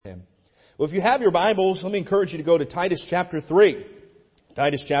Well, if you have your Bibles, let me encourage you to go to Titus chapter 3.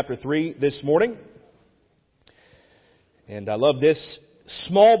 Titus chapter 3 this morning. And I love this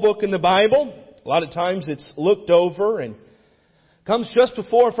small book in the Bible. A lot of times it's looked over and comes just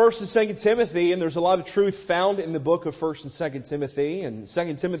before 1st and 2nd Timothy, and there's a lot of truth found in the book of 1st and 2nd Timothy. And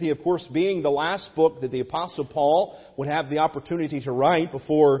 2nd Timothy, of course, being the last book that the Apostle Paul would have the opportunity to write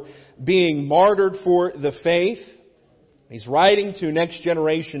before being martyred for the faith. He's writing to a next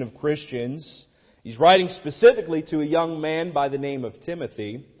generation of Christians. He's writing specifically to a young man by the name of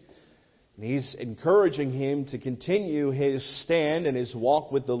Timothy. And he's encouraging him to continue his stand and his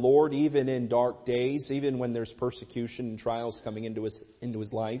walk with the Lord even in dark days, even when there's persecution and trials coming into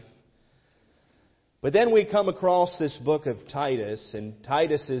his life. But then we come across this book of Titus, and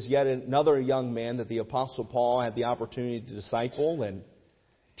Titus is yet another young man that the Apostle Paul had the opportunity to disciple and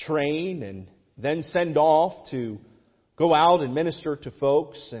train and then send off to go out and minister to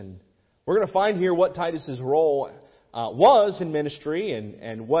folks. And we're going to find here what Titus's role was in ministry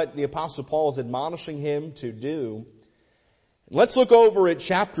and what the Apostle Paul is admonishing him to do. Let's look over at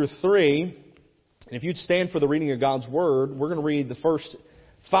chapter 3. And if you'd stand for the reading of God's Word, we're going to read the first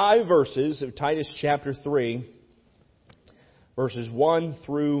 5 verses of Titus chapter 3, verses 1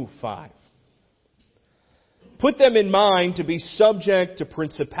 through 5. Put them in mind to be subject to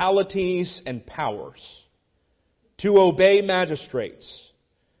principalities and powers, to obey magistrates,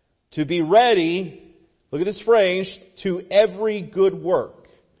 to be ready, look at this phrase, to every good work,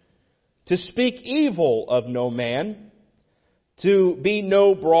 to speak evil of no man, to be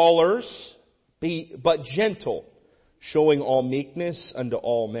no brawlers, but gentle, showing all meekness unto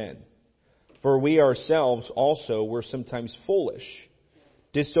all men. For we ourselves also were sometimes foolish,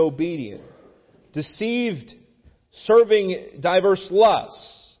 disobedient, deceived, serving diverse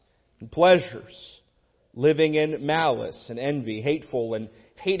lusts and pleasures, living in malice and envy, hateful and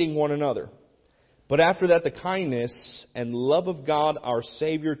hating one another. But after that the kindness and love of God our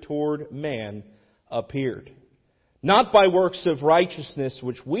Savior toward man appeared. Not by works of righteousness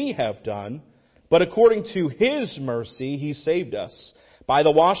which we have done, but according to His mercy He saved us, by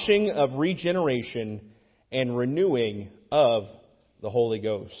the washing of regeneration and renewing of the Holy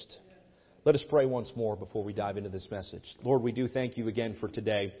Ghost. Let us pray once more before we dive into this message. Lord, we do thank You again for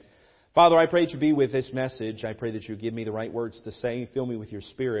today. Father, I pray that You be with this message. I pray that You give me the right words to say. Fill me with Your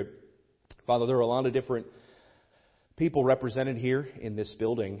Spirit. Father, there are a lot of different people represented here in this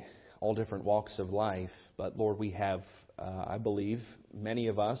building, all different walks of life. But Lord, we have, I believe, many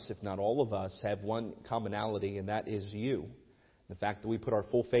of us, if not all of us, have one commonality, and that is You. The fact that we put our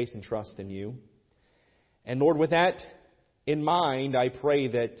full faith and trust in You. And Lord, with that in mind, I pray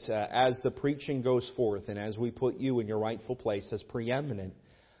that as the preaching goes forth and as we put You in Your rightful place as preeminent,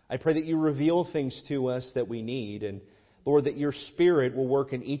 I pray that You reveal things to us that we need. And Lord, that Your Spirit will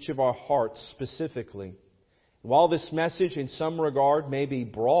work in each of our hearts specifically. While this message in some regard may be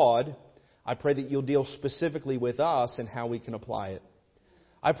broad, I pray that You'll deal specifically with us and how we can apply it.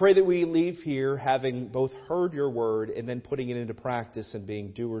 I pray that we leave here having both heard Your Word and then putting it into practice and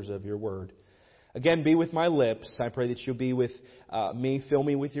being doers of Your Word. Again, be with my lips. I pray that You'll be with me. Fill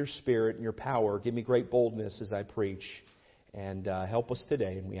me with Your Spirit and Your power. Give me great boldness as I preach. And help us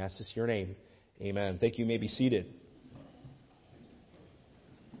today. And we ask this in Your name. Amen. Thank you. You may be seated.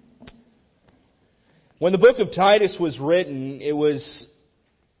 When the book of Titus was written, it was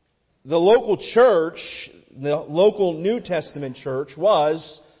the local church, the local New Testament church,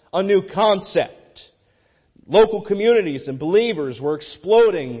 was a new concept. Local communities and believers were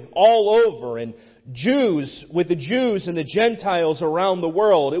exploding all over, and with the Jews and the Gentiles around the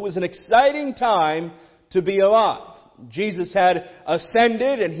world. It was an exciting time to be alive. Jesus had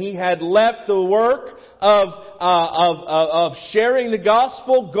ascended and He had left the work of sharing the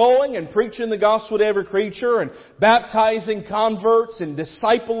gospel, going and preaching the gospel to every creature and baptizing converts and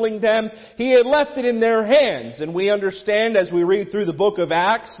discipling them. He had left it in their hands. And we understand as we read through the book of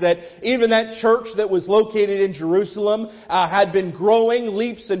Acts that even that church that was located in Jerusalem had been growing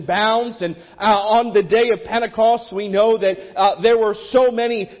leaps and bounds. And on the day of Pentecost, we know that there were so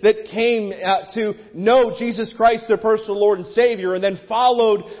many that came to know Jesus Christ, their personal Lord and Savior, and then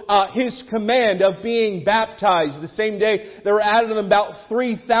followed His command of being baptized. The same day, there were added about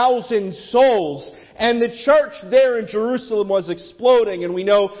 3,000 souls. And the church there in Jerusalem was exploding. And we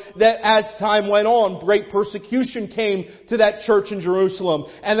know that as time went on, great persecution came to that church in Jerusalem.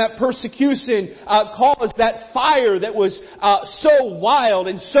 And that persecution caused that fire that was so wild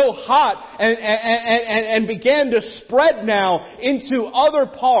and so hot and began to spread now into other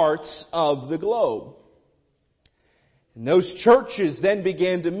parts of the globe. And those churches then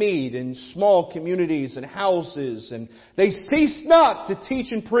began to meet in small communities and houses, and they ceased not to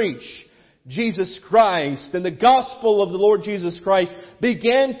teach and preach Jesus Christ and the gospel of the Lord Jesus Christ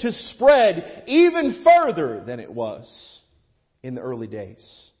began to spread even further than it was in the early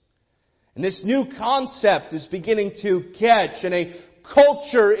days. And this new concept is beginning to catch, and a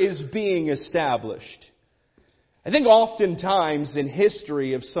culture is being established. I think oftentimes in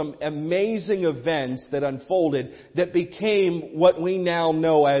history of some amazing events that unfolded that became what we now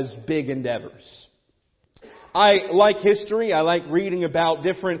know as big endeavors. I like history. I like reading about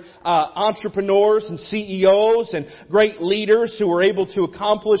different entrepreneurs and CEOs and great leaders who were able to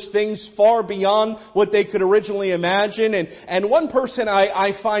accomplish things far beyond what they could originally imagine. And one person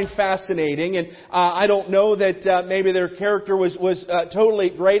I find fascinating, and I don't know that maybe their character was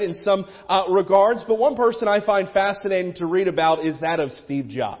totally great in some regards, but one person I find fascinating to read about is that of Steve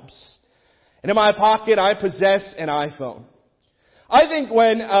Jobs. And in my pocket, I possess an iPhone. I think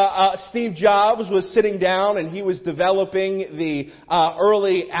when Steve Jobs was sitting down and he was developing the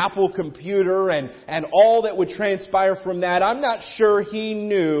early Apple computer and all that would transpire from that, I'm not sure he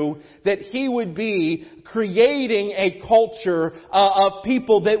knew that he would be creating a culture of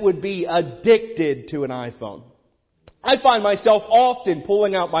people that would be addicted to an iPhone. I find myself often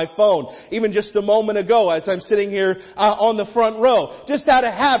pulling out my phone, even just a moment ago as I'm sitting here on the front row. Just out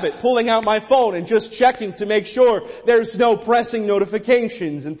of habit, pulling out my phone and just checking to make sure there's no pressing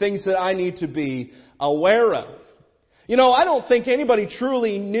notifications and things that I need to be aware of. You know, I don't think anybody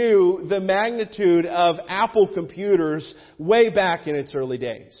truly knew the magnitude of Apple computers way back in its early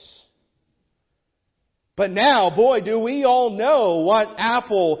days. But now, boy, do we all know what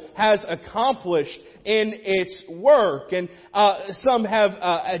Apple has accomplished in its work. And some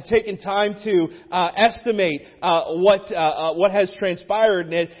have taken time to estimate what has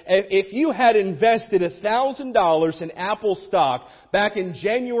transpired. And if you had invested $1,000 in Apple stock back in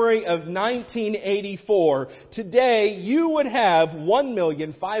January of 1984, today you would have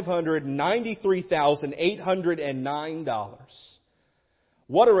 $1,593,809.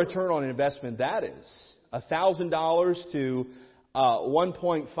 What a return on investment that is. $1,000 to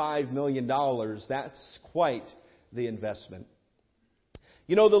 $1.5 million. That's quite the investment.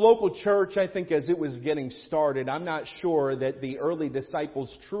 You know, the local church, I think as it was getting started, I'm not sure that the early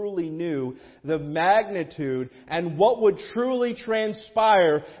disciples truly knew the magnitude and what would truly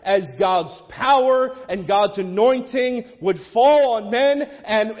transpire as God's power and God's anointing would fall on men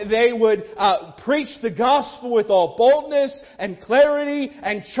and they would preach the gospel with all boldness and clarity,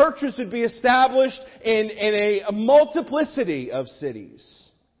 and churches would be established in a multiplicity of cities.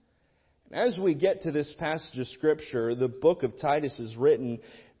 As we get to this passage of Scripture, the book of Titus is written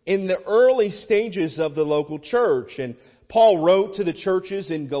in the early stages of the local church. And Paul wrote to the churches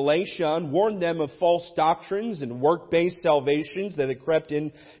in Galatia and warned them of false doctrines and work-based salvations that had crept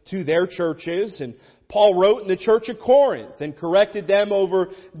into their churches. And Paul wrote in the church of Corinth and corrected them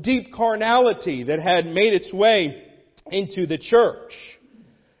over deep carnality that had made its way into the church.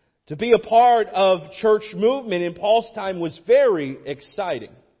 To be a part of church movement in Paul's time was very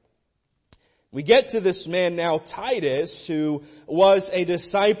exciting. We get to this man now, Titus, who was a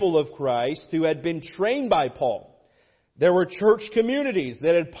disciple of Christ, who had been trained by Paul. There were church communities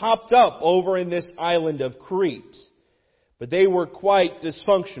that had popped up over in this island of Crete, but they were quite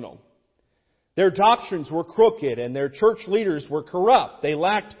dysfunctional. Their doctrines were crooked and their church leaders were corrupt. They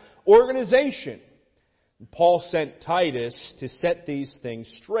lacked organization. And Paul sent Titus to set these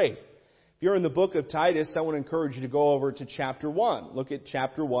things straight. If you're in the book of Titus, I want to encourage you to go over to chapter 1. Look at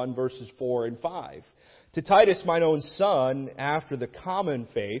chapter 1, verses 4 and 5. To Titus, mine own son, after the common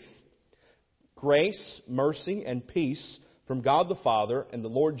faith, grace, mercy, and peace from God the Father and the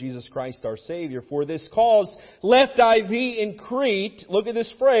Lord Jesus Christ our Savior. For this cause left I thee in Crete, look at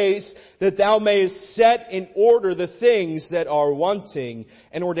this phrase, that thou mayest set in order the things that are wanting,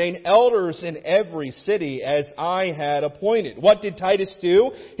 and ordain elders in every city as I had appointed. What did Titus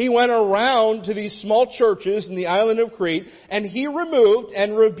do? He went around to these small churches in the island of Crete, and he removed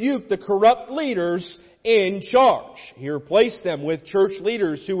and rebuked the corrupt leaders in charge. He replaced them with church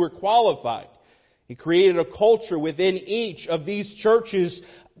leaders who were qualified. He created a culture within each of these churches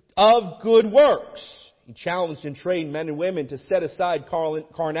of good works. He challenged and trained men and women to set aside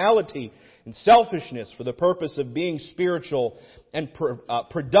carnality and selfishness for the purpose of being spiritual and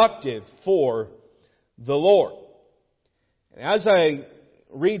productive for the Lord. And as I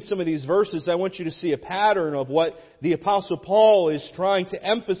read some of these verses, I want you to see a pattern of what the Apostle Paul is trying to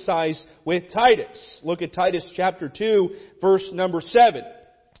emphasize with Titus. Look at Titus chapter 2, verse number 7.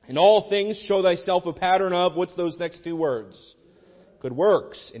 In all things show thyself a pattern of, what's those next two words? Good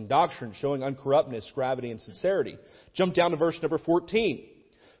works. In doctrine, showing uncorruptness, gravity, and sincerity. Jump down to verse number 14.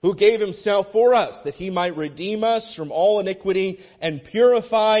 who gave Himself for us, that He might redeem us from all iniquity and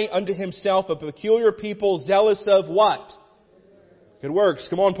purify unto Himself a peculiar people zealous of what? Good works.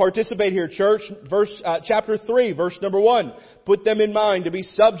 Come on, participate here, church. Chapter 3, verse number 1. Put them in mind to be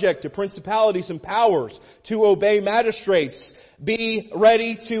subject to principalities and powers, to obey magistrates. Be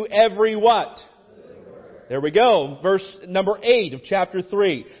ready to every what? There we go. Verse number 8 of chapter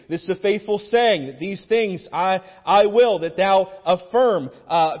 3. This is a faithful saying, that these things I will, that thou affirm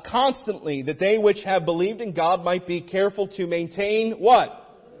constantly, that they which have believed in God might be careful to maintain what?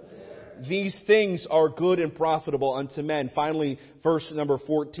 These things are good and profitable unto men. Finally, verse number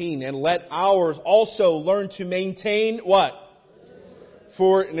 14. And let ours also learn to maintain what?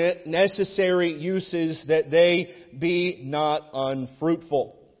 For necessary uses, that they be not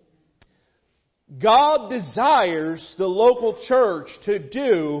unfruitful. God desires the local church to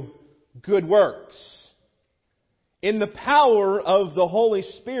do good works. In the power of the Holy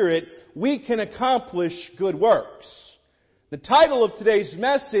Spirit, we can accomplish good works. The title of today's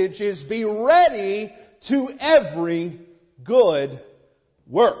message is Be Ready to Every Good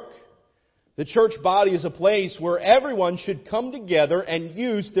Work. The church body is a place where everyone should come together and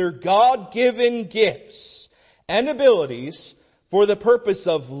use their God-given gifts and abilities for the purpose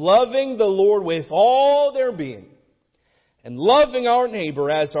of loving the Lord with all their being and loving our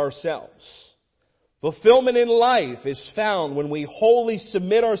neighbor as ourselves. Fulfillment in life is found when we wholly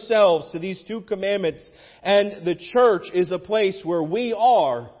submit ourselves to these two commandments, and the church is a place where we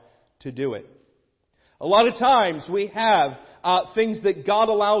are to do it. A lot of times we have things that God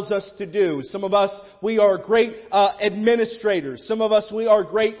allows us to do. Some of us, we are great administrators. Some of us, we are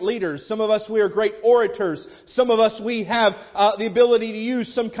great leaders. Some of us, we are great orators. Some of us, we have the ability to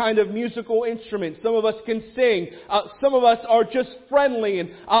use some kind of musical instrument. Some of us can sing. Some of us are just friendly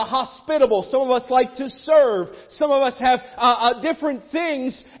and hospitable. Some of us like to serve. Some of us have different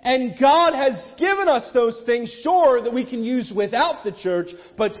things, and God has given us those things, sure, that we can use without the church,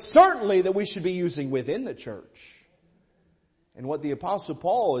 but certainly that we should be using within the church. And what the Apostle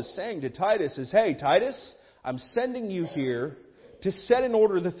Paul is saying to Titus is, hey, Titus, I'm sending you here to set in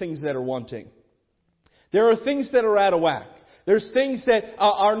order the things that are wanting. There are things that are out of whack. There's things that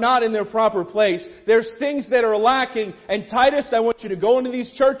are not in their proper place. There's things that are lacking. And Titus, I want you to go into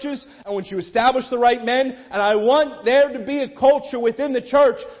these churches. I want you to establish the right men. And I want there to be a culture within the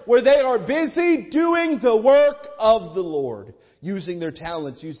church where they are busy doing the work of the Lord, using their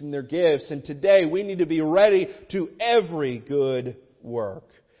talents, using their gifts. And today we need to be ready to every good work.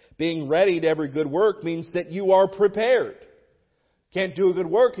 Being ready to every good work means that you are prepared. Can't do a good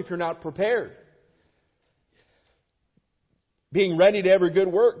work if you're not prepared. Being ready to every good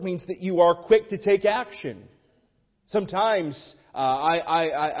work means that you are quick to take action. Sometimes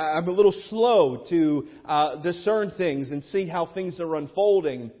I'm a little slow to discern things and see how things are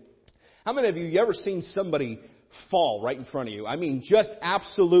unfolding. How many of you ever seen somebody fall right in front of you? I mean, just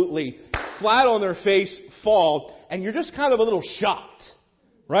absolutely flat on their face fall, and you're just kind of a little shocked,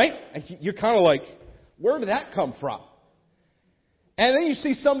 right? And you're kind of like, where did that come from? And then you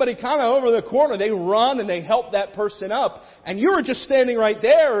see somebody kind of over the corner, they run and they help that person up, and you were just standing right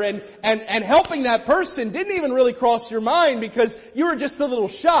there, and helping that person didn't even really cross your mind because you were just a little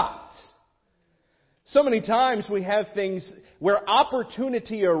shocked. So many times we have things where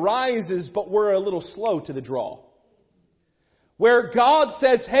opportunity arises, but we're a little slow to the draw. Where God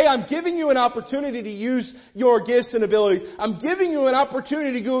says, hey, I'm giving you an opportunity to use your gifts and abilities. I'm giving you an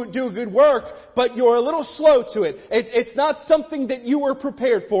opportunity to go do good work, but you're a little slow to it. It's not something that you were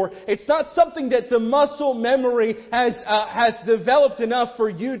prepared for. It's not something that the muscle memory has developed enough for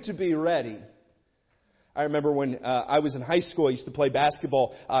you to be ready. I remember when I was in high school, I used to play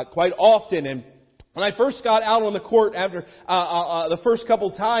basketball quite often, and when I first got out on the court after the first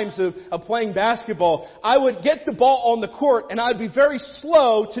couple times of playing basketball, I would get the ball on the court and I'd be very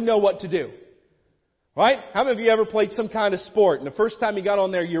slow to know what to do. Right? How many of you ever played some kind of sport and the first time you got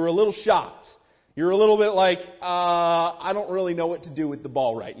on there you were a little shocked? You're a little bit like, I don't really know what to do with the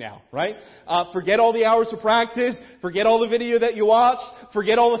ball right now, right? Forget all the hours of practice. Forget all the video that you watched.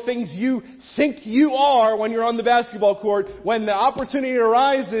 Forget all the things you think you are when you're on the basketball court. When the opportunity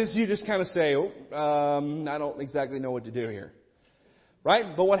arises, you just kind of say, I don't exactly know what to do here.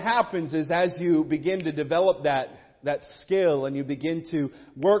 Right? But what happens is as you begin to develop that skill and you begin to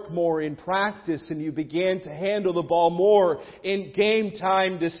work more in practice and you begin to handle the ball more in game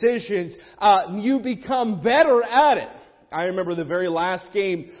time decisions, you become better at it. I remember the very last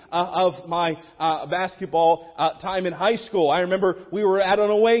game of my basketball time in high school. I remember we were at an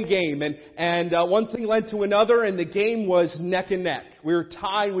away game and one thing led to another and the game was neck and neck. We were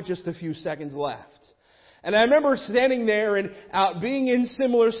tied with just a few seconds left. And I remember standing there and being in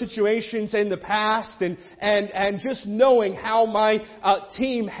similar situations in the past and just knowing how my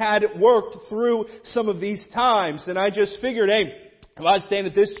team had worked through some of these times. And I just figured, hey, if I stand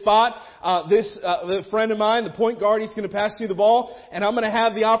at this spot, the friend of mine, the point guard, he's going to pass me the ball, and I'm going to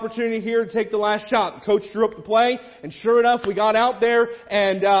have the opportunity here to take the last shot. The coach drew up the play, and sure enough, we got out there,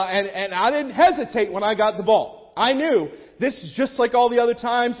 and I didn't hesitate when I got the ball. I knew this is just like all the other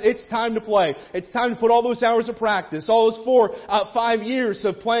times. It's time to play. It's time to put all those hours of practice, all those 5 years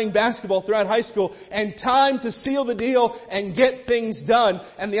of playing basketball throughout high school, and time to seal the deal and get things done.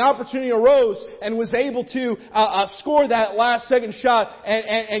 And the opportunity arose and was able to score that last second shot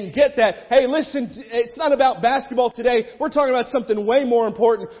and get that. Hey, listen, it's not about basketball today. We're talking about something way more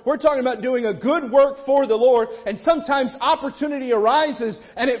important. We're talking about doing a good work for the Lord. And sometimes opportunity arises,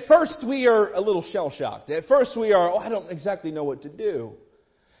 and at first we are a little shell-shocked. At first we are, I don't exactly know what to do.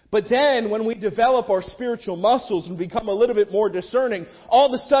 But then when we develop our spiritual muscles and become a little bit more discerning, all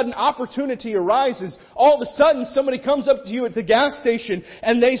of a sudden opportunity arises. All of a sudden somebody comes up to you at the gas station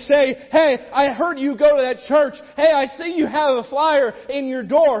and they say, hey, I heard you go to that church. Hey, I see you have a flyer in your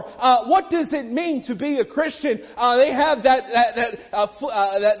door. What does it mean to be a Christian? They have that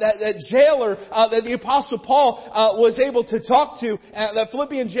jailer that the Apostle Paul was able to talk to, that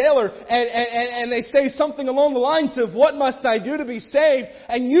Philippian jailer, and they say something along the lines of, what must I do to be saved?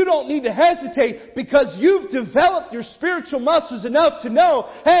 And you don't need to hesitate because you've developed your spiritual muscles enough to know,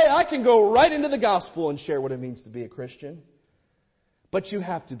 hey, I can go right into the gospel and share what it means to be a Christian. But you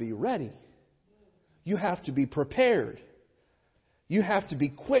have to be ready. You have to be prepared. You have to be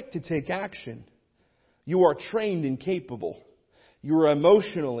quick to take action. You are trained and capable. You are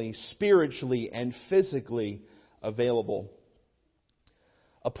emotionally, spiritually, and physically available.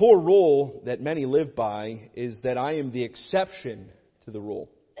 A poor rule that many live by is that I am the exception to the rule.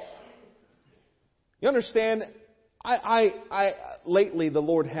 You understand, I lately the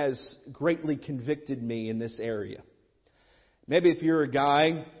Lord has greatly convicted me in this area. Maybe if you're a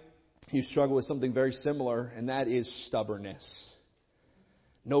guy, you struggle with something very similar, and that is stubbornness.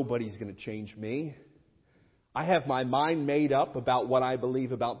 Nobody's going to change me. I have my mind made up about what I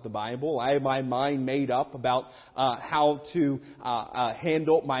believe about the Bible. I have my mind made up about how to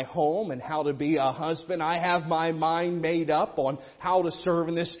handle my home and how to be a husband. I have my mind made up on how to serve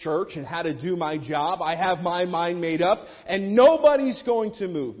in this church and how to do my job. I have my mind made up, and nobody's going to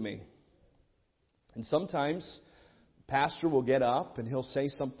move me. And sometimes the pastor will get up and he'll say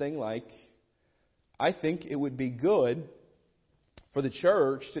something like, I think it would be good for the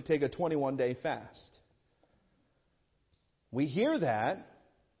church to take a 21-day fast. We hear that,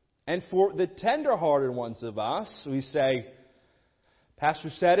 and for the tender-hearted ones of us, we say, Pastor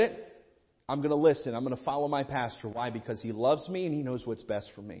said it, I'm going to listen. I'm going to follow my pastor. Why? Because he loves me and he knows what's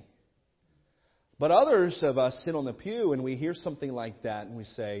best for me. But others of us sit on the pew and we hear something like that and we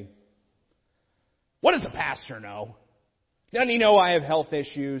say, what does a pastor know? Doesn't he know I have health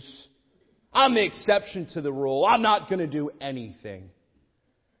issues? I'm the exception to the rule. I'm not going to do anything.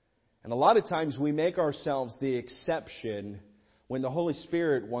 And a lot of times we make ourselves the exception when the Holy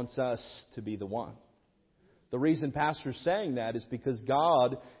Spirit wants us to be the one. The reason Pastor's saying that is because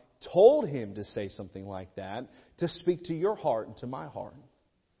God told him to say something like that, to speak to your heart and to my heart.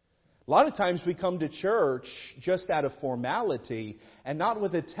 A lot of times we come to church just out of formality and not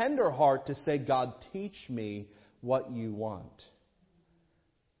with a tender heart to say, God, teach me what you want.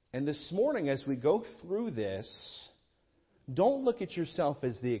 And this morning as we go through this, don't look at yourself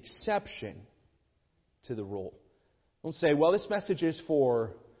as the exception to the rule. Don't say, well, this message is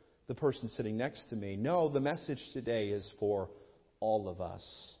for the person sitting next to me. No, the message today is for all of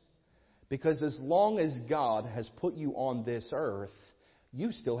us. Because as long as God has put you on this earth,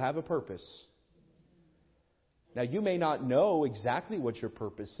 you still have a purpose. Now, you may not know exactly what your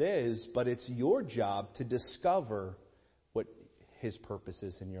purpose is, but it's your job to discover what His purpose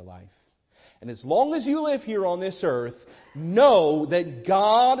is in your life. And as long as you live here on this earth, know that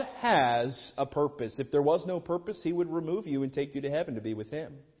God has a purpose. If there was no purpose, He would remove you and take you to heaven to be with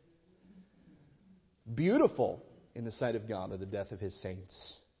Him. Beautiful in the sight of God are the death of His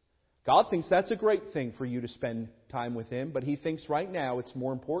saints. God thinks that's a great thing for you to spend time with Him, but He thinks right now it's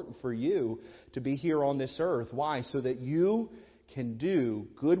more important for you to be here on this earth. Why? So that you can do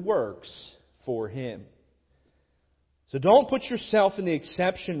good works for Him. So don't put yourself in the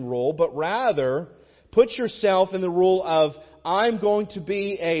exception role, but rather put yourself in the role of, I'm going to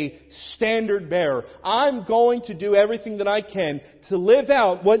be a standard bearer. I'm going to do everything that I can to live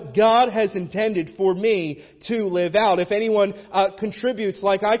out what God has intended for me to live out. If anyone contributes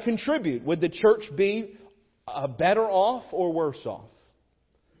like I contribute, would the church be better off or worse off?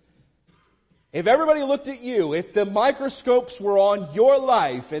 If everybody looked at you, if the microscopes were on your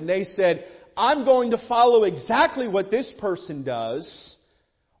life and they said, I'm going to follow exactly what this person does,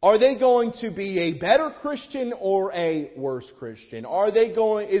 are they going to be a better Christian or a worse Christian?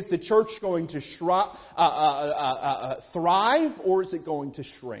 Is the church going to thrive, or is it going to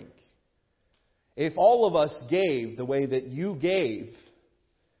shrink? If all of us gave the way that you gave,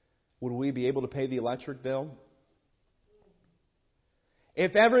 would we be able to pay the electric bill?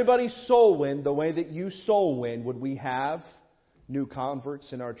 If everybody soul winned the way that you soul win, would we have new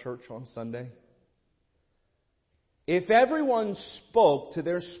converts in our church on Sunday? If everyone spoke to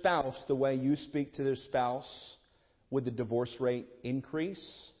their spouse the way you speak to their spouse, would the divorce rate increase?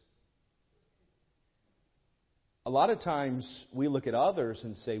 A lot of times we look at others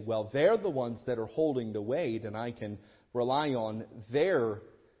and say, well, they're the ones that are holding the weight, and I can rely on their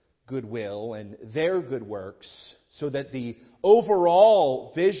goodwill and their good works so that the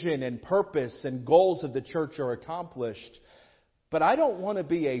overall vision and purpose and goals of the church are accomplished. But I don't want to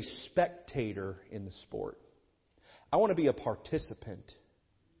be a spectator in the sport. I want to be a participant.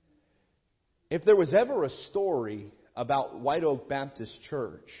 If there was ever a story about White Oak Baptist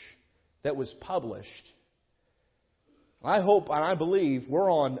Church that was published, I hope and I believe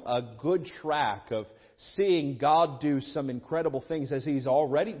we're on a good track of seeing God do some incredible things as He's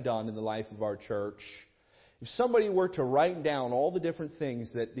already done in the life of our church. If somebody were to write down all the different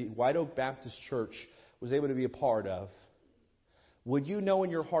things that the White Oak Baptist Church was able to be a part of, would you know in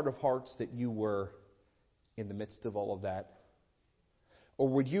your heart of hearts that you were in the midst of all of that? Or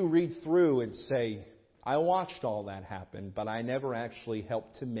would you read through and say, I watched all that happen, but I never actually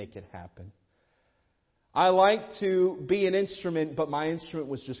helped to make it happen? I like to be an instrument, but my instrument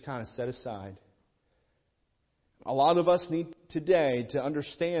was just kind of set aside. A lot of us need today to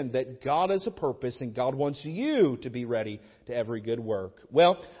understand that God has a purpose and God wants you to be ready to every good work.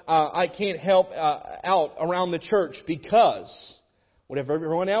 Well, I can't help out around the church because what if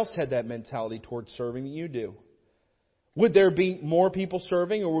everyone else had that mentality towards serving that you do? Would there be more people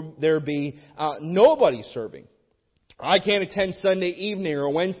serving, or would there be nobody serving? I can't attend Sunday evening or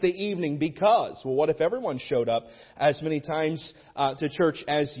Wednesday evening because, well, what if everyone showed up as many times to church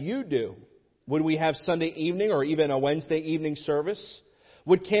as you do? Would we have Sunday evening or even a Wednesday evening service?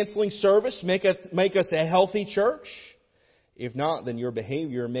 Would canceling service make us a healthy church? If not, then your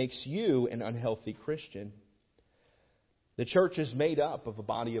behavior makes you an unhealthy Christian. The church is made up of a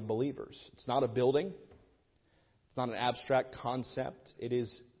body of believers. It's not a building. It's not an abstract concept. It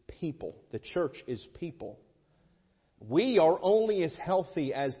is people. The church is people. We are only as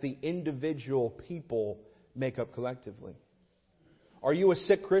healthy as the individual people make up collectively. Are you a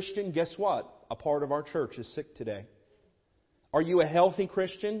sick Christian? Guess what? A part of our church is sick today. Are you a healthy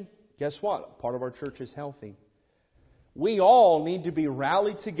Christian? Guess what? A part of our church is healthy. We all need to be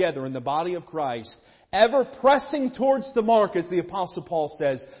rallied together in the body of Christ, ever pressing towards the mark, as the Apostle Paul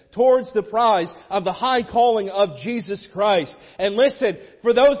says, towards the prize of the high calling of Jesus Christ. And listen,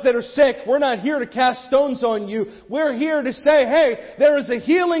 for those that are sick, we're not here to cast stones on you. We're here to say, hey, there is a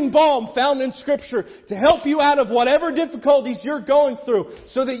healing balm found in Scripture to help you out of whatever difficulties you're going through,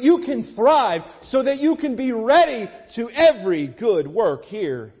 so that you can thrive, so that you can be ready to every good work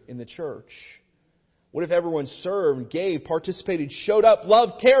here in the church. What if everyone served, gave, participated, showed up,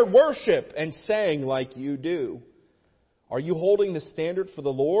 loved, cared, worshiped, and sang like you do? Are you holding the standard for the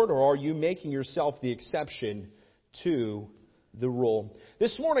Lord, or are you making yourself the exception to the rule?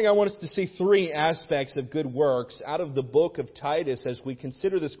 This morning I want us to see three aspects of good works out of the book of Titus as we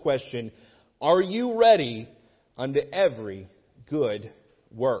consider this question: are you ready unto every good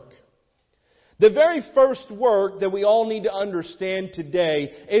work? The very first work that we all need to understand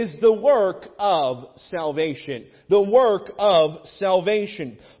today is the work of salvation. The work of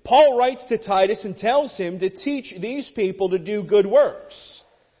salvation. Paul writes to Titus and tells him to teach these people to do good works.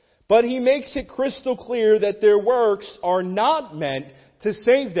 But he makes it crystal clear that their works are not meant to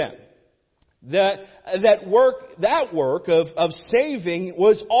save them. That work of saving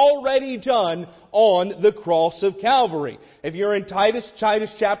was already done on the cross of Calvary. If you're in Titus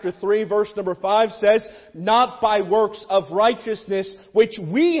chapter 3 verse number 5 says, not by works of righteousness which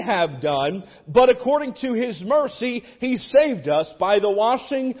we have done, but according to His mercy He saved us by the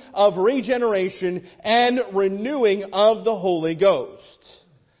washing of regeneration and renewing of the Holy Ghost.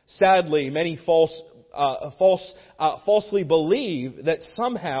 Sadly, many falsely believe that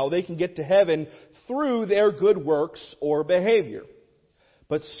somehow they can get to heaven through their good works or behavior.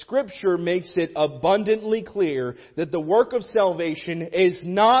 But Scripture makes it abundantly clear that the work of salvation is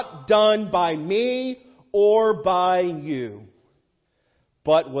not done by me or by you,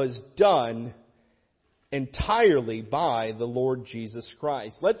 but was done entirely by the Lord Jesus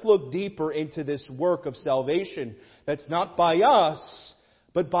Christ. Let's look deeper into this work of salvation that's not by us,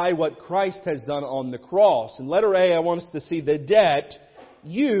 but by what Christ has done on the cross. In letter A, I want us to see the debt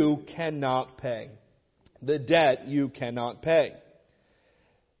you cannot pay. The debt you cannot pay.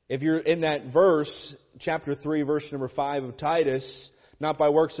 If you're in that verse, chapter 3, verse number 5 of Titus, not by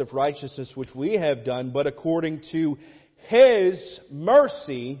works of righteousness which we have done, but according to His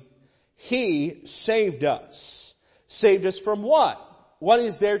mercy, He saved us. Saved us from what? What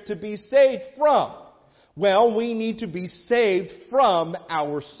is there to be saved from? Well, we need to be saved from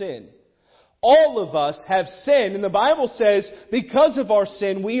our sin. All of us have sinned, and the Bible says because of our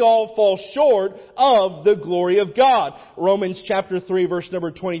sin we all fall short of the glory of God. Romans chapter 3 verse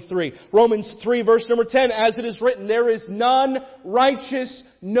number 23. Romans 3 verse number 10, as it is written, there is none righteous,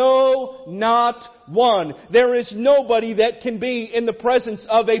 no, not one. There is nobody that can be in the presence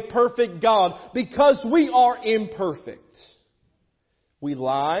of a perfect God because we are imperfect. We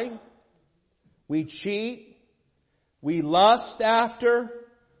lie, we cheat, we lust after,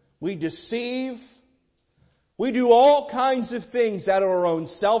 we deceive. We do all kinds of things out of our own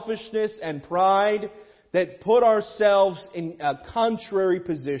selfishness and pride that put ourselves in a contrary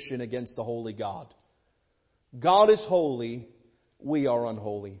position against the holy God. God is holy. We are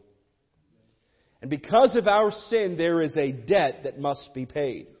unholy. And because of our sin, there is a debt that must be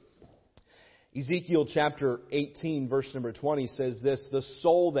paid. Ezekiel chapter 18, verse number 20 says this, the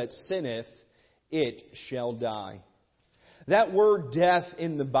soul that sinneth, it shall die. That word death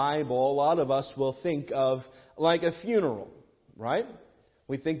in the Bible, a lot of us will think of like a funeral, right?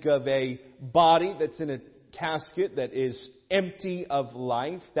 We think of a body that's in a casket that is empty of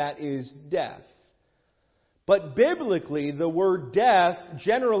life. That is death. But biblically, the word death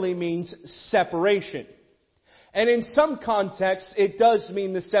generally means separation. And in some contexts, it does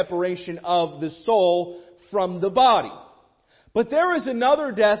mean the separation of the soul from the body. But there is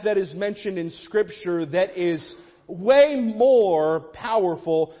another death that is mentioned in Scripture that is way more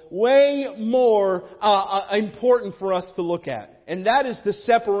powerful, way more important for us to look at. And that is the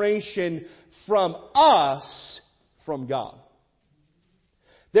separation from us from God.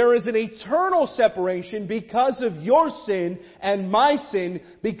 There is an eternal separation because of your sin and my sin.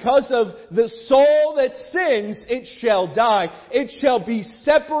 Because of the soul that sins, it shall die. It shall be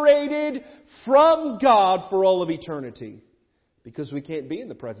separated from God for all of eternity. Because we can't be in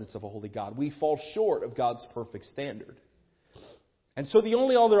the presence of a holy God. We fall short of God's perfect standard. And so the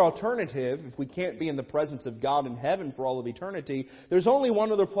only other alternative, if we can't be in the presence of God in heaven for all of eternity, there's only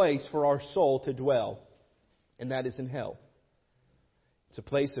one other place for our soul to dwell. And that is in hell. It's a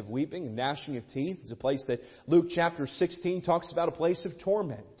place of weeping and gnashing of teeth. It's a place that Luke chapter 16 talks about, a place of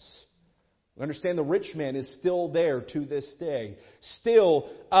torments. We understand the rich man is still there to this day. Still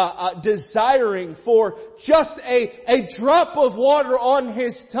desiring for just a drop of water on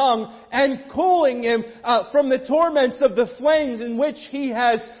his tongue and cooling him from the torments of the flames in which he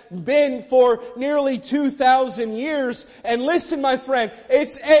has been for nearly 2,000 years. And listen, my friend,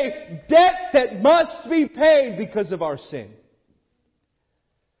 it's a debt that must be paid because of our sin.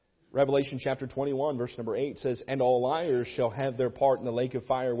 Revelation chapter 21 verse number 8 says, and all liars shall have their part in the lake of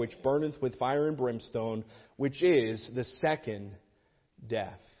fire which burneth with fire and brimstone, which is the second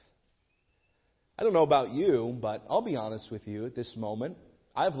death. I don't know about you, but I'll be honest with you at this moment.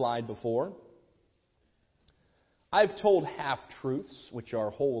 I've lied before. I've told half-truths, which are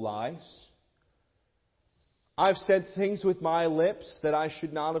whole lies. I've said things with my lips that I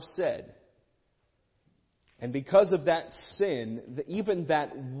should not have said. And because of that sin, even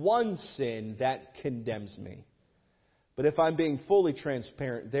that one sin, that condemns me. But if I'm being fully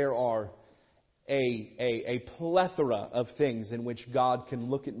transparent, there are a plethora of things in which God can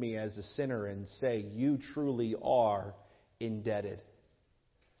look at me as a sinner and say, you truly are indebted.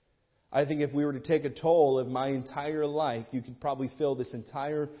 I think if we were to take a toll of my entire life, you could probably fill this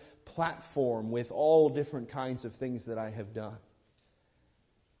entire platform with all different kinds of things that I have done.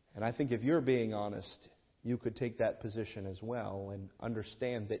 And I think if you're being honest, you could take that position as well and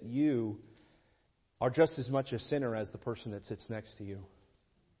understand that you are just as much a sinner as the person that sits next to you.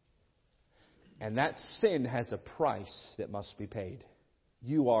 And that sin has a price that must be paid.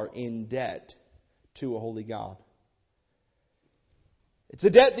 You are in debt to a holy God. It's a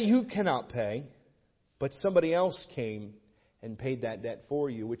debt that you cannot pay, but somebody else came and paid that debt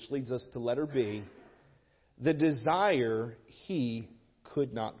for you, which leads us to letter B, the desire he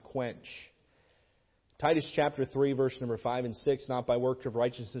could not quench. Titus chapter 3, verse number 5 and 6, not by works of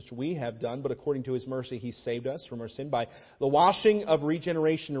righteousness we have done, but according to His mercy He saved us from our sin by the washing of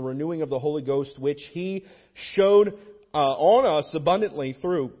regeneration and renewing of the Holy Ghost, which He showed on us abundantly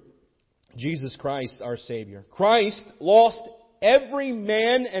through Jesus Christ, our Savior. Christ lost every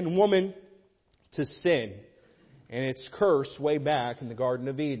man and woman to sin and its curse way back in the Garden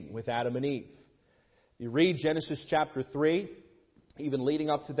of Eden with Adam and Eve. You read Genesis chapter 3, even leading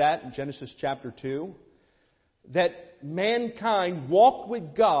up to that in Genesis chapter 2, that mankind walked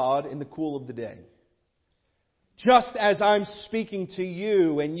with God in the cool of the day. Just as I'm speaking to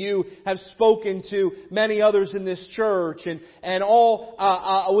you and you have spoken to many others in this church and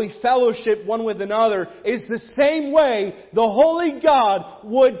all we fellowship one with another, is the same way the Holy God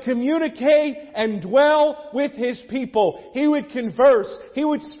would communicate and dwell with His people. He would converse. He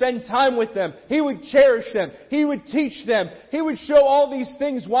would spend time with them. He would cherish them. He would teach them. He would show all these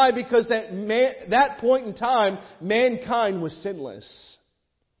things. Why? Because at that point in time, mankind was sinless.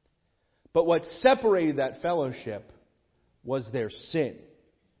 But what separated that fellowship was their sin.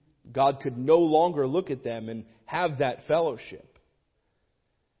 God could no longer look at them and have that fellowship.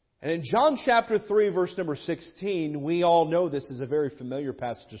 And in John chapter 3, verse number 16, we all know this is a very familiar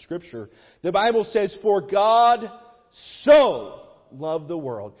passage of Scripture. The Bible says, "For God so loved the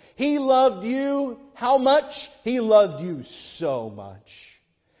world." He loved you how much? He loved you so much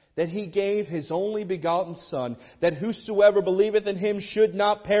that He gave His only begotten Son, that whosoever believeth in Him should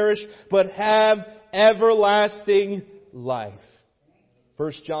not perish, but have everlasting life.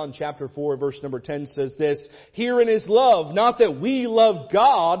 1 John chapter 4, verse number 10 says this, "Herein is love, not that we loved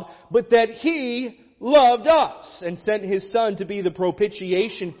God, but that He loved us and sent His Son to be the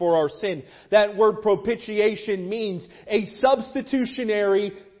propitiation for our sin." That word propitiation means a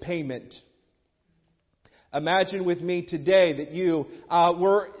substitutionary payment. Imagine with me today that you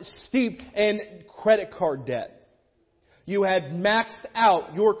were steeped in credit card debt. You had maxed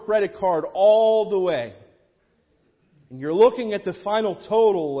out your credit card all the way. And you're looking at the final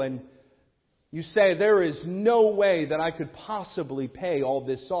total and you say, there is no way that I could possibly pay all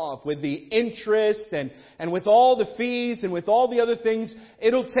this off. With the interest and with all the fees and with all the other things,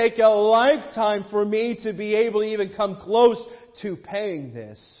 it'll take a lifetime for me to be able to even come close to paying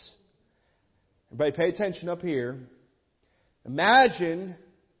this. Everybody pay attention up here. Imagine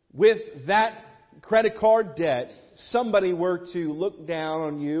with that credit card debt, somebody were to look down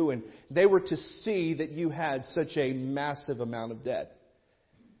on you and they were to see that you had such a massive amount of debt.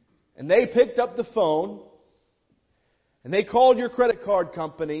 And they picked up the phone and they called your credit card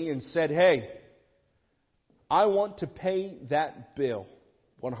company and said, "Hey, I want to pay that bill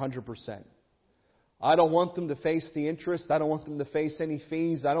 100%. I don't want them to face the interest. I don't want them to face any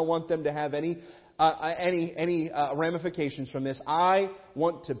fees. I don't want them to have any ramifications from this. I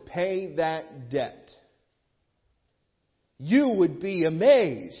want to pay that debt." You would be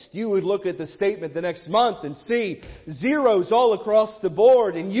amazed. You would look at the statement the next month and see zeros all across the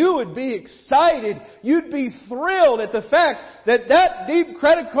board, and you would be excited. You'd be thrilled at the fact that that deep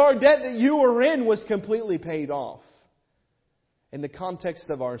credit card debt that you were in was completely paid off. In the context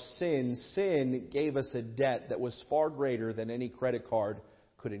of our sin gave us a debt that was far greater than any credit card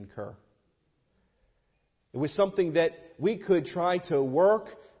could incur. It was something that we could try to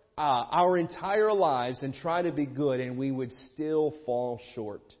work our entire lives and try to be good, and we would still fall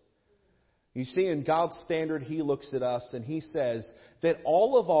short. You see, in God's standard, He looks at us and He says that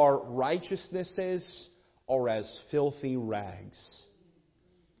all of our righteousnesses are as filthy rags.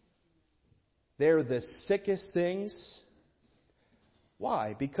 They're the sickest things.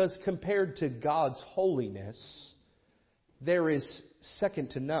 Why? Because compared to God's holiness, there is second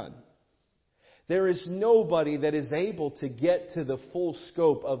to none. There is nobody that is able to get to the full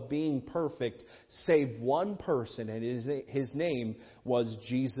scope of being perfect save one person, and His name was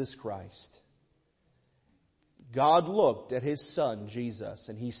Jesus Christ. God looked at His Son, Jesus,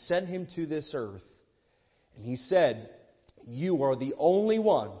 and He sent Him to this earth. And He said, "You are the only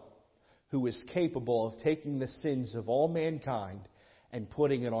one who is capable of taking the sins of all mankind and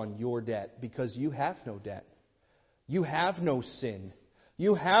putting it on your debt, because you have no debt. You have no sin.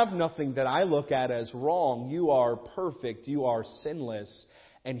 You have nothing that I look at as wrong. You are perfect. You are sinless."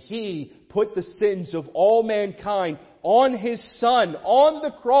 And He put the sins of all mankind on His Son, on the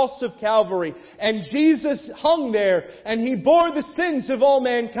cross of Calvary. And Jesus hung there, and He bore the sins of all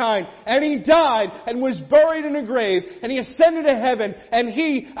mankind. And He died, and was buried in a grave. And He ascended to heaven, and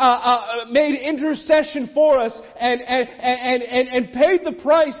He made intercession for us, and paid the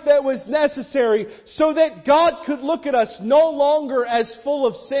price that was necessary, so that God could look at us no longer as full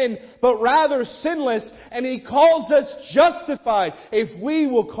of sin, but rather sinless. And He calls us justified if we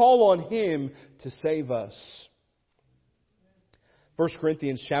will call on Him to save us. 1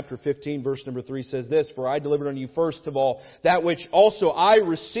 Corinthians chapter 15 verse number 3 says this, "For I delivered unto you first of all that which also I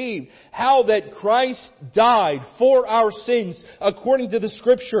received, how that Christ died for our sins according to the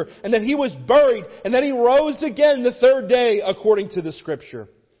Scripture, and that He was buried, and that He rose again the third day according to the Scripture."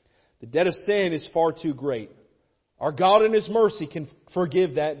 The debt of sin is far too great. Our God in His mercy can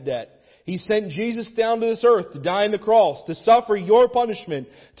forgive that debt. He sent Jesus down to this earth to die on the cross, to suffer your punishment,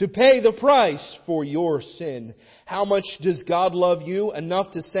 to pay the price for your sin. How much does God love you?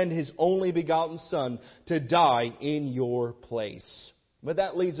 Enough to send His only begotten Son to die in your place. But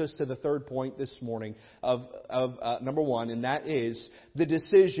that leads us to the third point this morning of number one, and that is the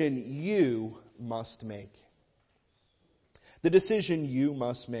decision you must make. The decision you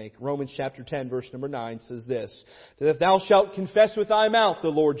must make. Romans chapter 10 verse number 9 says this, "That if thou shalt confess with thy mouth the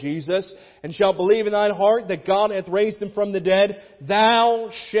Lord Jesus, and shalt believe in thine heart that God hath raised Him from the dead,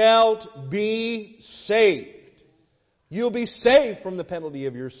 thou shalt be saved." You'll be saved from the penalty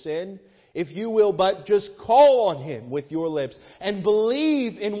of your sin if you will but just call on Him with your lips and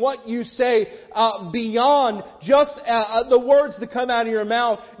believe in what you say beyond just the words that come out of your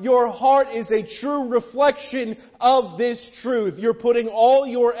mouth. Your heart is a true reflection of this truth. You're putting all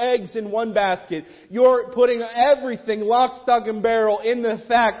your eggs in one basket. You're putting everything lock, stock, and barrel in the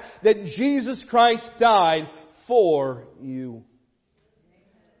fact that Jesus Christ died for you.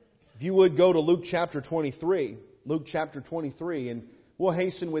 If you would go to Luke chapter 23. Luke chapter 23, and we'll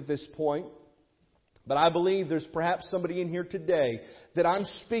hasten with this point, but I believe there's perhaps somebody in here today that I'm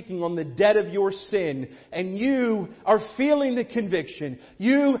speaking on the debt of your sin, and you are feeling the conviction.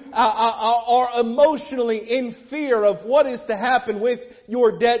 You are emotionally in fear of what is to happen with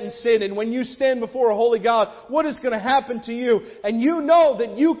your debt and sin. And when you stand before a holy God, what is going to happen to you? And you know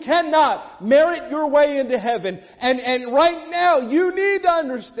that you cannot merit your way into heaven. And right now, you need to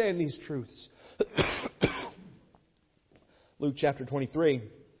understand these truths. Luke chapter 23,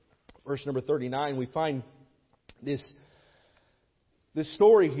 verse number 39, we find this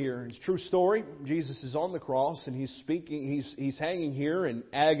story here. It's a true story. Jesus is on the cross and He's speaking. He's hanging here in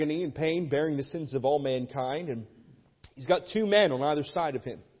agony and pain, bearing the sins of all mankind. And He's got two men on either side of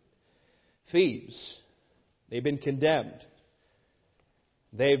Him. Thieves. They've been condemned.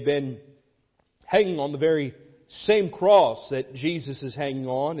 They've been hanging on the very same cross that Jesus is hanging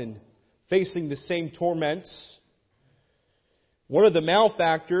on and facing the same torments. One of the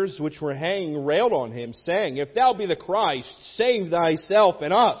malefactors which were hanging railed on Him, saying, "If thou be the Christ, save thyself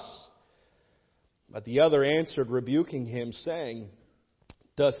and us." But the other answered, rebuking Him, saying,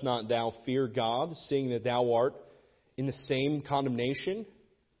 "Dost not thou fear God, seeing that thou art in the same condemnation?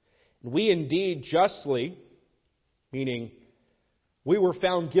 And we indeed justly," meaning we were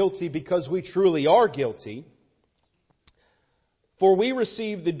found guilty because we truly are guilty, "for we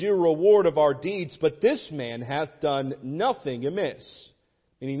receive the due reward of our deeds, but this man hath done nothing amiss."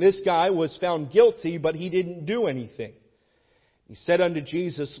 Meaning this guy was found guilty, but he didn't do anything. He said unto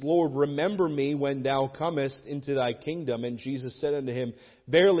Jesus, "Lord, remember me when thou comest into thy kingdom." And Jesus said unto him,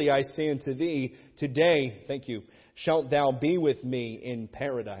 "Verily I say unto thee, today," thank you, "shalt thou be with me in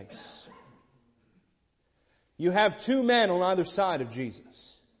paradise." You have two men on either side of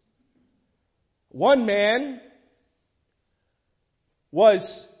Jesus. One man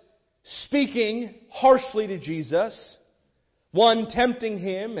was speaking harshly to Jesus, one tempting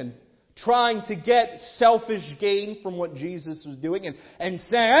Him and trying to get selfish gain from what Jesus was doing and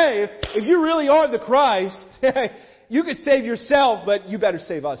saying, "Hey, if you really are the Christ, you could save yourself, but you better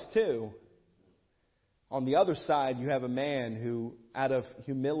save us too." On the other side, you have a man who, out of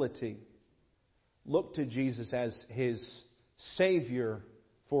humility, looked to Jesus as his Savior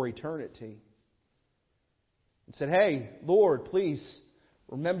for eternity. And said, "Hey, Lord, please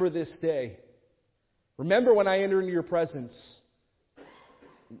remember this day. Remember when I enter into your presence."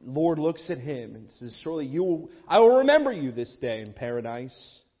 Lord looks at him and says, "Surely I will remember you this day in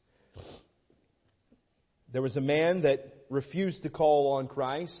paradise." There was a man that refused to call on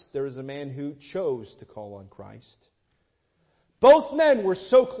Christ. There was a man who chose to call on Christ. Both men were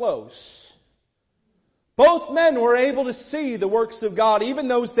so close. Both men were able to see the works of God. Even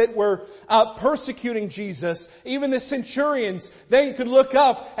those that were persecuting Jesus, even the centurions, they could look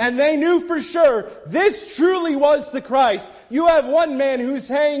up and they knew for sure this truly was the Christ. You have one man who's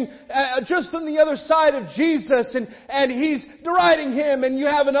hanging just on the other side of Jesus and he's deriding Him. And you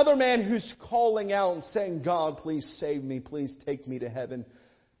have another man who's calling out and saying, "God, please save me. Please take me to heaven.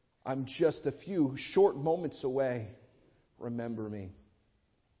 I'm just a few short moments away. Remember me."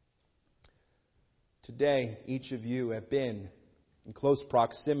 Today, each of you have been in close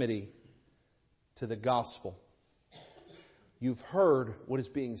proximity to the gospel. You've heard what is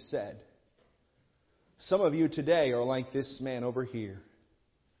being said. Some of you today are like this man over here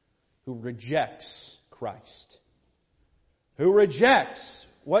who rejects Christ, who rejects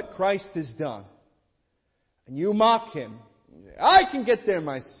what Christ has done. And you mock him. I can get there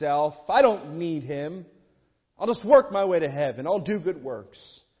myself. I don't need Him. I'll just work my way to heaven. I'll do good works.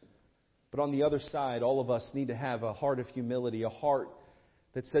 But on the other side, all of us need to have a heart of humility, a heart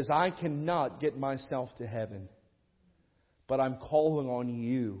that says, I cannot get myself to heaven, but I'm calling on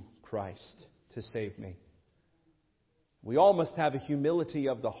You, Christ, to save me. We all must have a humility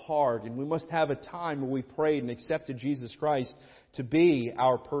of the heart, and we must have a time where we've prayed and accepted Jesus Christ to be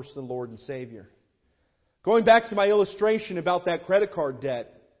our personal Lord and Savior. Going back to my illustration about that credit card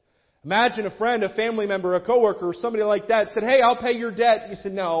debt. Imagine a friend, a family member, a coworker, or somebody like that said, hey, I'll pay your debt. You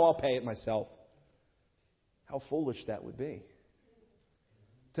said, no, I'll pay it myself. How foolish that would be.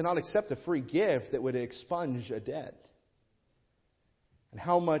 To not accept a free gift that would expunge a debt. And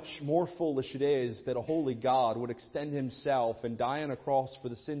how much more foolish it is that a holy God would extend Himself and die on a cross for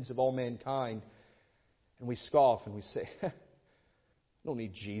the sins of all mankind. And we scoff and we say, I don't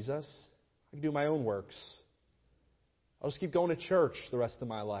need Jesus. I can do my own works. I'll just keep going to church the rest of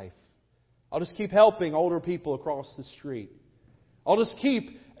my life. I'll just keep helping older people across the street. I'll just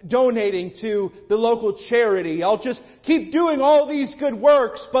keep donating to the local charity. I'll just keep doing all these good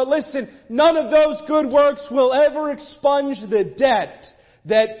works. But listen, none of those good works will ever expunge the debt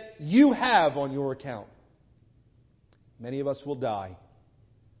that you have on your account. Many of us will die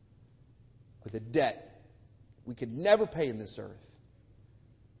with a debt we could never pay in this earth.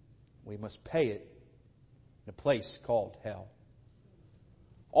 We must pay it in a place called hell.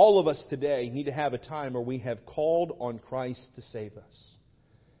 All of us today need to have a time where we have called on Christ to save us.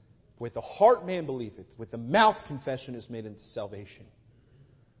 With the heart man believeth, with the mouth confession is made unto salvation.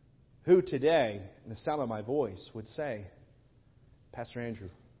 Who today, in the sound of my voice, would say, Pastor Andrew,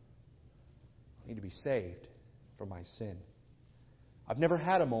 I need to be saved from my sin. I've never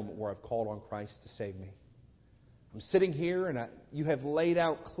had a moment where I've called on Christ to save me. I'm sitting here and you have laid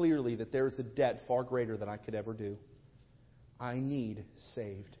out clearly that there is a debt far greater than I could ever do. I need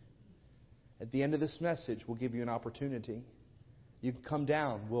saved. At the end of this message, we'll give you an opportunity. You can come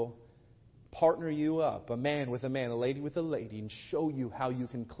down. We'll partner you up, a man with a man, a lady with a lady, and show you how you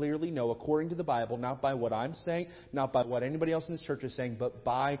can clearly know, according to the Bible, not by what I'm saying, not by what anybody else in this church is saying, but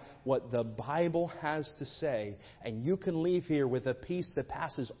by what the Bible has to say. And you can leave here with a peace that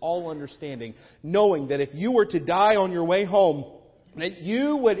passes all understanding, knowing that if you were to die on your way home, that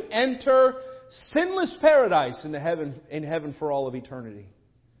you would enter sinless paradise in heaven for all of eternity.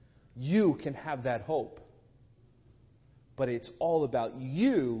 You can have that hope. But it's all about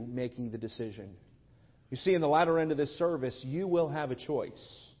you making the decision. You see, in the latter end of this service, you will have a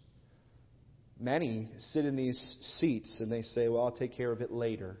choice. Many sit in these seats and they say, well, I'll take care of it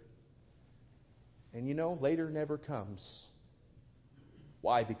later. And you know, later never comes.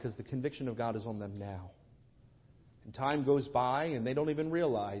 Why? Because the conviction of God is on them now. And time goes by and they don't even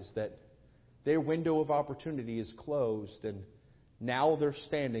realize that their window of opportunity is closed. And now they're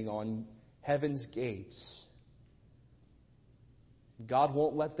standing on heaven's gates. God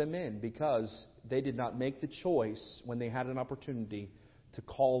won't let them in because they did not make the choice when they had an opportunity to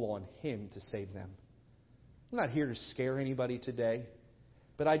call on Him to save them. I'm not here to scare anybody today,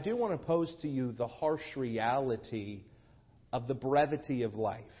 but I do want to pose to you the harsh reality of the brevity of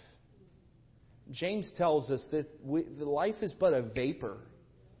life. James tells us that life is but a vapor.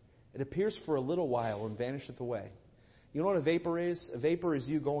 It appears for a little while and vanisheth away. You know what a vapor is? A vapor is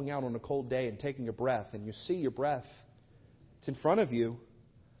you going out on a cold day and taking a breath, and you see your breath. It's in front of you,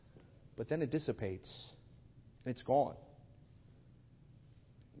 but then it dissipates, and it's gone.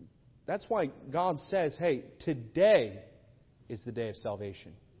 That's why God says, hey, today is the day of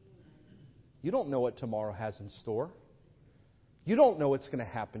salvation. You don't know what tomorrow has in store. You don't know what's going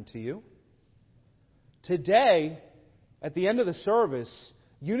to happen to you. Today, at the end of the service,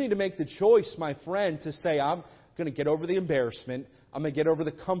 you need to make the choice, my friend, to say, I'm going to get over the embarrassment. I'm going to get over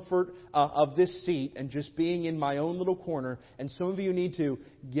the comfort of this seat and just being in my own little corner. And some of you need to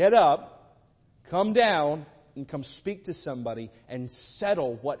get up, come down, and come speak to somebody and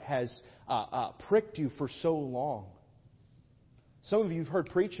settle what has pricked you for so long. Some of you have heard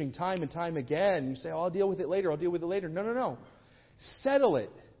preaching time and time again. You say, oh, I'll deal with it later. I'll deal with it later. No. Settle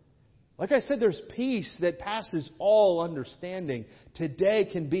it. Like I said, there's peace that passes all understanding. Today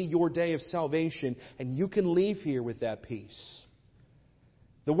can be your day of salvation, and you can leave here with that peace.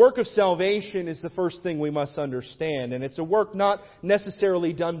 The work of salvation is the first thing we must understand, and it's a work not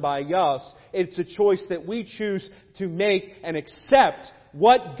necessarily done by us. It's a choice that we choose to make and accept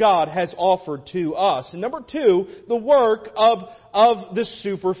what God has offered to us. And number two, the work of of the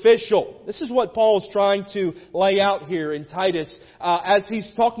superficial. This is what Paul is trying to lay out here in Titus as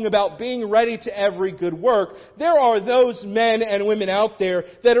he's talking about being ready to every good work. There are those men and women out there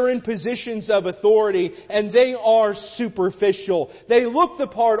that are in positions of authority, and they are superficial. They look the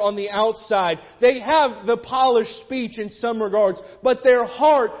part on the outside. They have the polished speech in some regards, but their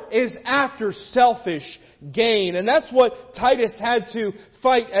heart is after selfish gain. And that's what Titus had to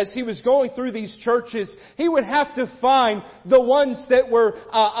fight as he was going through these churches. He would have to find the ones that were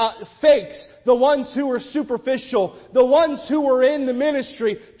fakes, the ones who were superficial, the ones who were in the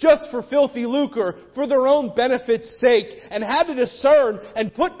ministry just for filthy lucre, for their own benefit's sake, and had to discern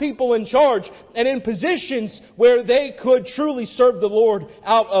and put people in charge and in positions where they could truly serve the Lord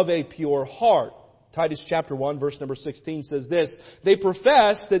out of a pure heart. Titus chapter 1 verse number 16 says this, "They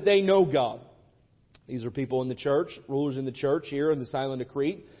profess that they know God." These are people in the church, rulers in the church here in this island of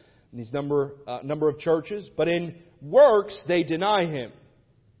Crete, in these number of churches. "But in works they deny Him,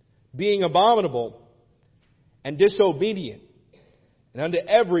 being abominable and disobedient, and unto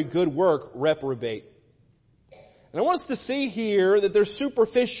every good work reprobate." And I want us to see here that they're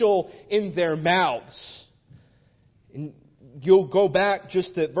superficial in their mouths. And you'll go back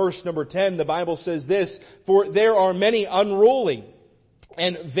just to verse number 10. The Bible says this, "For there are many unruly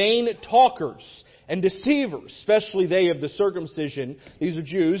and vain talkers and deceivers, especially they of the circumcision," these are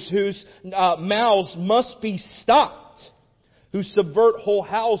Jews, "whose mouths must be stopped, who subvert whole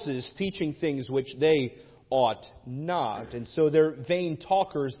houses, teaching things which they ought not." And so they're vain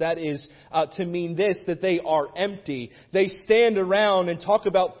talkers. That is to mean this, that they are empty. They stand around and talk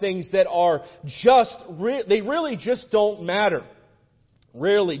about things that are they really just don't matter.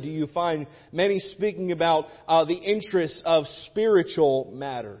 Rarely do you find many speaking about the interests of spiritual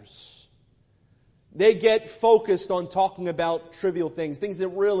matters. They get focused on talking about trivial things that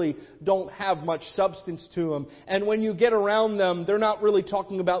really don't have much substance to them. And when you get around them, they're not really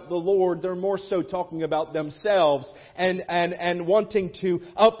talking about the Lord. They're more so talking about themselves and wanting to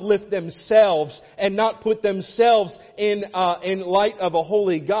uplift themselves and not put themselves in light of a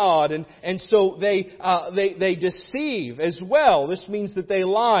holy God. And so they deceive as well. This means that they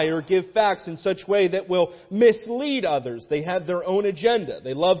lie or give facts in such way that will mislead others. They have their own agenda.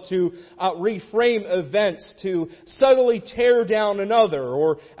 They love to reframe events to subtly tear down another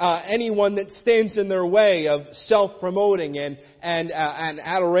or anyone that stands in their way of self-promoting and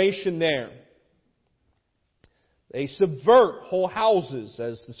adoration there. They subvert whole houses,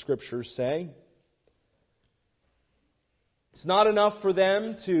 as the Scriptures say. It's not enough for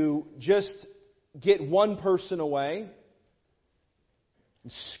them to just get one person away,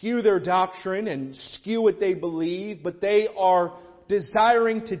 and skew their doctrine and skew what they believe, but they are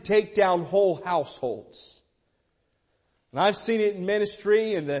desiring to take down whole households. And I've seen it in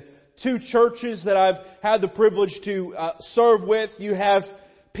ministry in the two churches that I've had the privilege to serve with. You have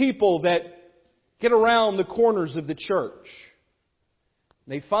people that get around the corners of the church.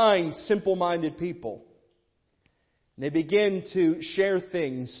 They find simple-minded people. And they begin to share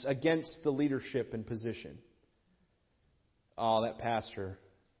things against the leadership and position. "Oh, that pastor,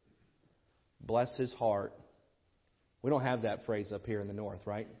 bless his heart." We don't have that phrase up here in the north,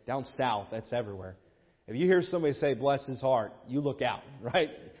 right? Down south, that's everywhere. If you hear somebody say, "bless his heart," you look out,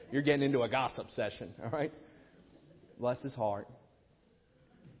 right? You're getting into a gossip session, all right? Bless his heart.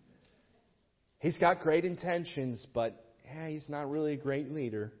 He's got great intentions, but he's not really a great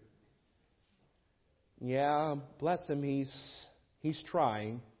leader. Yeah, bless him, he's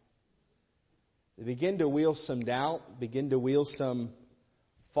trying. They begin to wheel some doubt, begin to wheel some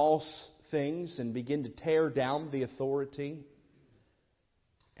false things and begin to tear down the authority.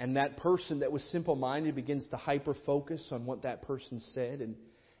 And that person that was simple-minded begins to hyper-focus on what that person said. And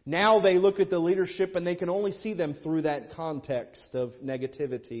now they look at the leadership and they can only see them through that context of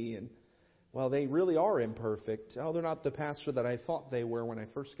negativity. And, well, they really are imperfect. Oh, they're not the pastor that I thought they were when I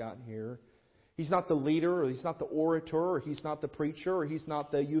first got here. He's not the leader, or he's not the orator, or he's not the preacher, or he's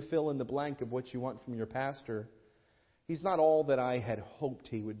not the you fill in the blank of what you want from your pastor. He's not all that I had hoped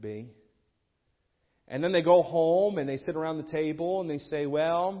he would be. And then they go home and they sit around the table and they say,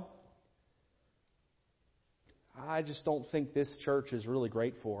 "Well, I just don't think this church is really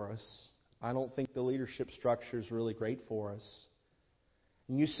great for us. I don't think the leadership structure is really great for us."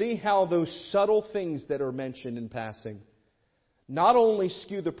 And you see how those subtle things that are mentioned in passing not only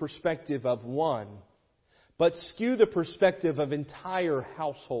skew the perspective of one, but skew the perspective of entire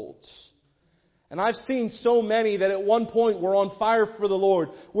households. And I've seen so many that at one point were on fire for the Lord,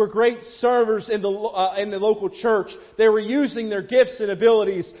 were great servers in the local church. They were using their gifts and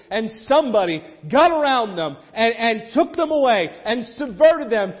abilities, and somebody got around them and took them away and subverted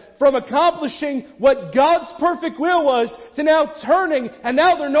them from accomplishing what God's perfect will was to now turning, and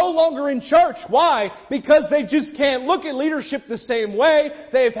now they're no longer in church. Why? Because they just can't look at leadership the same way.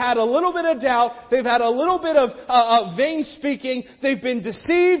 They've had a little bit of doubt. They've had a little bit of vain speaking. They've been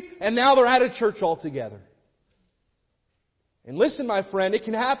deceived, and now they're out of church altogether. And listen, my friend, it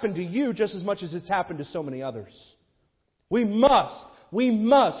can happen to you just as much as it's happened to so many others. We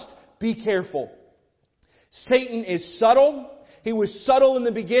must be careful. Satan is subtle. He was subtle in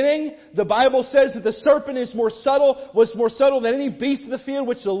the beginning. The Bible says that the serpent was more subtle than any beast of the field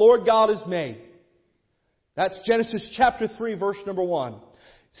which the Lord God has made. That's Genesis chapter 3, verse number 1.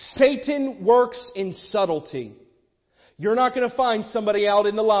 Satan works in subtlety. You're not going to find somebody out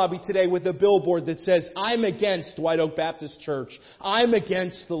in the lobby today with a billboard that says, I'm against White Oak Baptist Church. I'm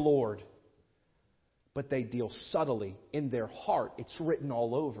against the Lord. But they deal subtly in their heart. It's written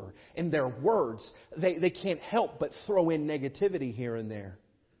all over. In their words, they can't help but throw in negativity here and there.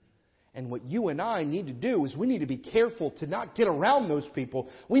 And what you and I need to do is we need to be careful to not get around those people.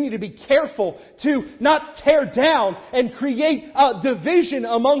 We need to be careful to not tear down and create a division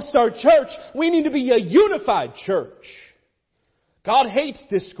amongst our church. We need to be a unified church. God hates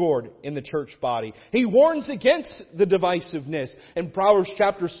discord in the church body. He warns against the divisiveness. In Proverbs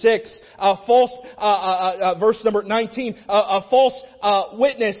chapter 6, verse number 19, a false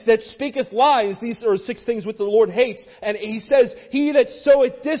witness that speaketh lies. These are 6 things which the Lord hates. And He says, he that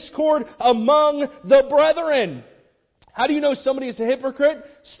soweth discord among the brethren. How do you know somebody is a hypocrite?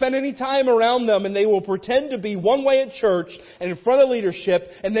 Spend any time around them and they will pretend to be one way at church and in front of leadership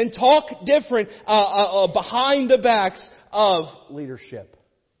and then talk different behind the backs of leadership.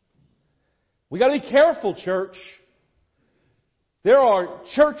 We got to be careful, church. There are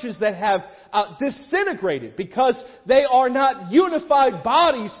churches that have disintegrated because they are not unified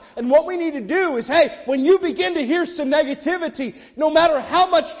bodies. And what we need to do is, hey, when you begin to hear some negativity, no matter how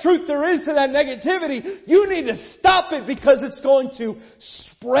much truth there is to that negativity, you need to stop it because it's going to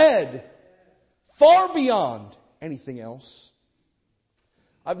spread far beyond anything else.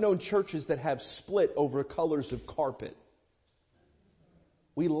 I've known churches that have split over colors of carpet.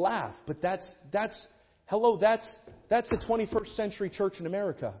 We laugh, but that's the 21st century church in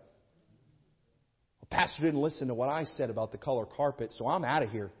America. The pastor didn't listen to what I said about the color carpet, so I'm out of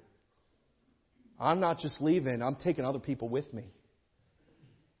here. I'm not just leaving, I'm taking other people with me.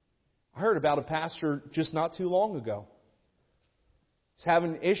 I heard about a pastor just not too long ago. He's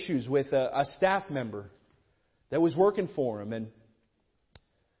having issues with a staff member that was working for him, and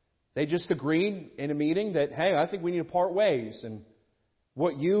they just agreed in a meeting that, hey, I think we need to part ways. And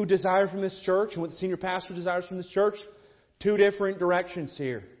what you desire from this church and what the senior pastor desires from this church, 2 different directions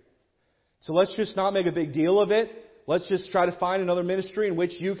here. So let's just not make a big deal of it. Let's just try to find another ministry in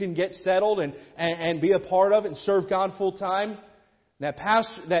which you can get settled and be a part of it and serve God full time. That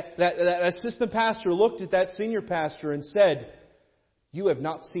assistant pastor looked at that senior pastor and said, you have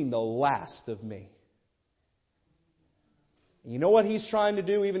not seen the last of me. And you know what he's trying to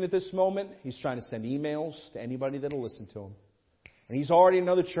do even at this moment? He's trying to send emails to anybody that will listen to him. And he's already in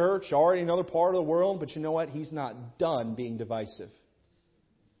another church, already in another part of the world, but you know what? He's not done being divisive.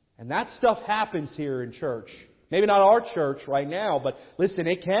 And that stuff happens here in church. Maybe not our church right now, but listen,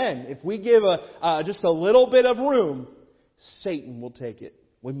 it can. If we give just a little bit of room, Satan will take it.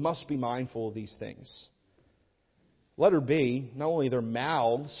 We must be mindful of these things. Letter B, not only their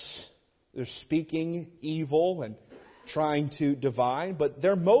mouths, they're speaking evil and trying to divide, but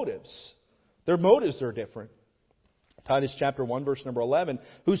their motives. Their motives are different. Titus chapter 1, verse number 11,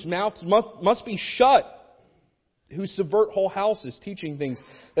 whose mouths must be shut, who subvert whole houses, teaching things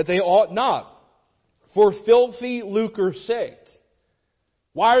that they ought not, for filthy lucre's sake.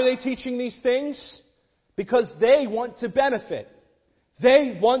 Why are they teaching these things? Because they want to benefit.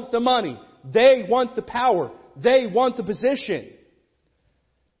 They want the money. They want the power. They want the position.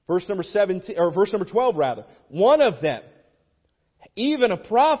 Verse number 12 rather. One of them, even a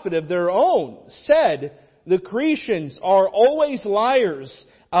prophet of their own, said, the Cretians are always liars,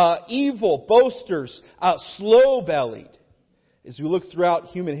 evil, boasters, slow-bellied. As we look throughout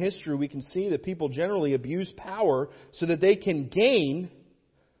human history, we can see that people generally abuse power so that they can gain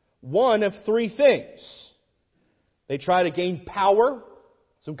one of 3 things. They try to gain power,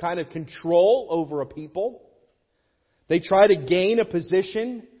 some kind of control over a people. They try to gain a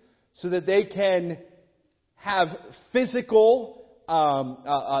position so that they can have physical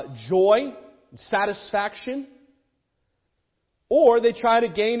joy, satisfaction, or they try to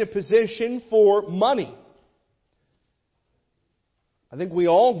gain a position for money. I think we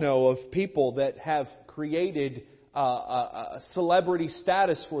all know of people that have created a celebrity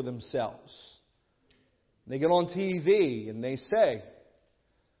status for themselves. They get on TV and they say,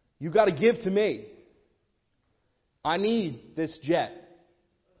 "You got to give to me. I need this jet.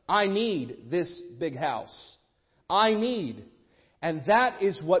 I need this big house. I need." And that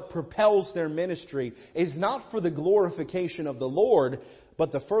is what propels their ministry, is not for the glorification of the Lord,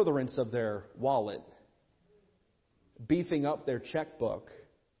 but the furtherance of their wallet. Beefing up their checkbook,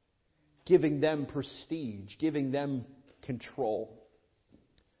 giving them prestige, giving them control.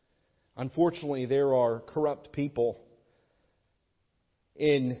 Unfortunately, there are corrupt people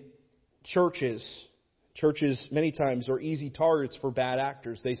in churches. Churches many times are easy targets for bad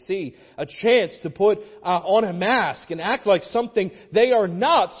actors. They see a chance to put on a mask and act like something they are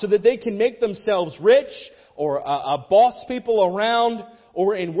not, so that they can make themselves rich or boss people around,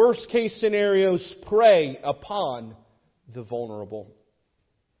 or in worst case scenarios, prey upon the vulnerable.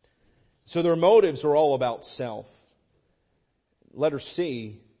 So their motives are all about self. Letter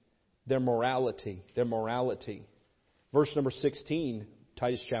C, their morality. Their morality. Verse number 16,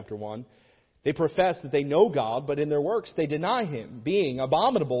 Titus chapter 1. They profess that they know God, but in their works they deny Him, being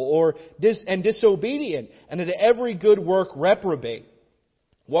abominable and disobedient, and in every good work reprobate.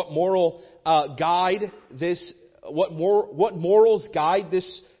 What morals guide this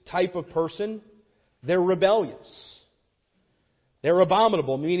type of person? They're rebellious. They're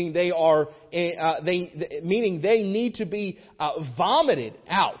abominable, meaning they need to be vomited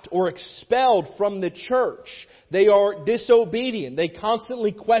out or expelled from the church. They are disobedient. They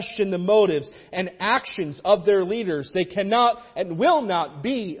constantly question the motives and actions of their leaders. They cannot and will not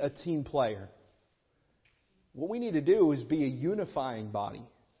be a team player. What we need to do is be a unifying body.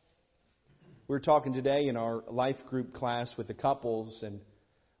 We were talking today in our life group class with the couples, and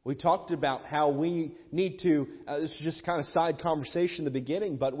we talked about how we need to, this is just kind of side conversation in the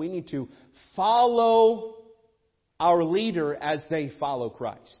beginning, but we need to follow our leader as they follow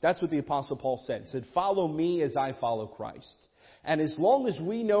Christ. That's what the Apostle Paul said. He said, "Follow me as I follow Christ." And as long as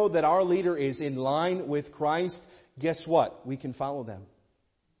we know that our leader is in line with Christ, guess what? We can follow them.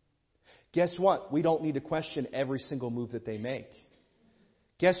 Guess what? We don't need to question every single move that they make.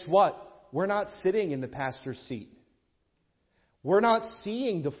 Guess what? We're not sitting in the pastor's seat. We're not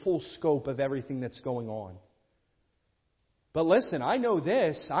seeing the full scope of everything that's going on. But listen, I know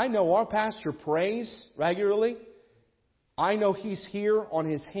this. I know our pastor prays regularly. I know he's here on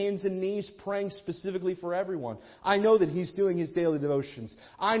his hands and knees praying specifically for everyone. I know that he's doing his daily devotions.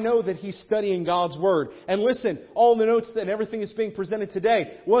 I know that he's studying God's Word. And listen, all the notes and everything that's being presented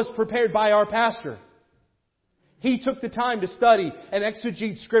today was prepared by our pastor. He took the time to study and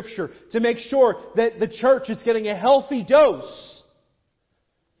exegete Scripture to make sure that the church is getting a healthy dose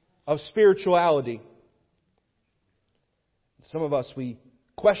of spirituality. Some of us, we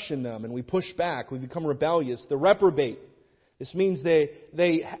question them and we push back. We become rebellious. The reprobate. This means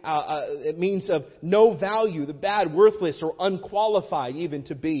it means of no value, the bad, worthless, or unqualified even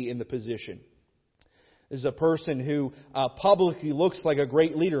to be in the position. This is a person who publicly looks like a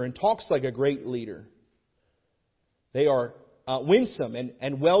great leader and talks like a great leader. They are winsome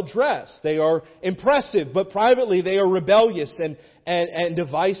and well-dressed. They are impressive, but privately they are rebellious and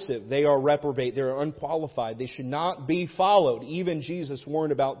divisive. They are reprobate. They are unqualified. They should not be followed. Even Jesus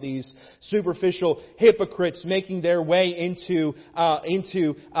warned about these superficial hypocrites making their way into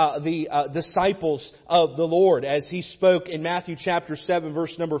the disciples of the Lord. As He spoke in Matthew chapter 7,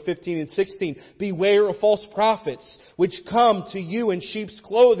 verse number 15 and 16, "Beware of false prophets, which come to you in sheep's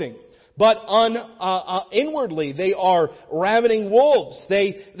clothing, but inwardly they are ravening wolves.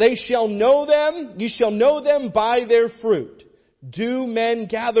 They shall know them. You shall know them by their fruit. Do men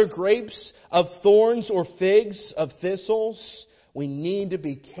gather grapes of thorns or figs of thistles?" We need to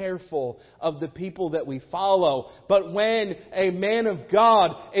be careful of the people that we follow. But when a man of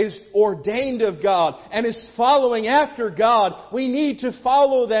God is ordained of God and is following after God, we need to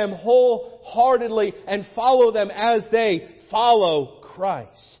follow them wholeheartedly and follow them as they follow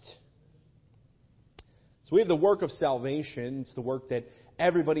Christ. So we have the work of salvation. It's the work that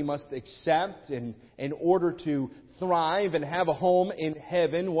everybody must accept in order to thrive and have a home in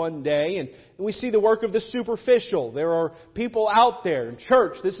heaven one day. And we see the work of the superficial. There are people out there in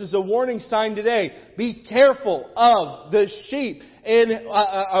church. This is a warning sign today. Be careful of the sheep in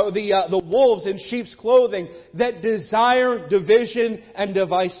the wolves in sheep's clothing that desire division and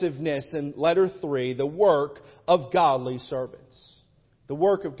divisiveness. And letter 3, the work of godly servants. The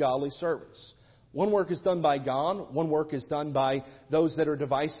work of godly servants. One work is done by God. One work is done by those that are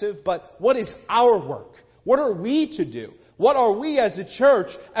divisive. But what is our work? What are we to do? What are we as a church,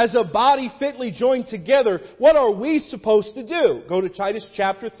 as a body fitly joined together, what are we supposed to do? Go to Titus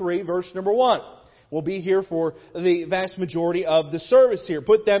chapter 3, verse number 1. We'll be here for the vast majority of the service here.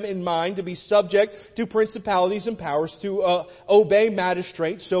 Put them in mind to be subject to principalities and powers, to obey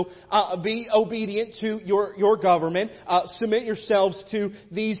magistrates. So be obedient to your government. Submit yourselves to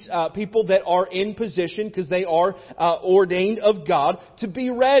these people that are in position, because they are ordained of God, to be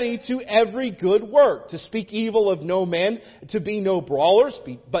ready to every good work, to speak evil of no man, to be no brawlers,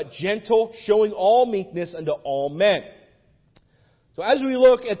 but gentle, showing all meekness unto all men. So as we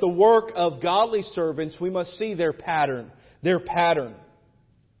look at the work of godly servants, we must see their pattern. Their pattern.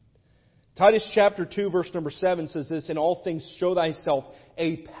 Titus chapter 2 verse number 7 says this, "In all things show thyself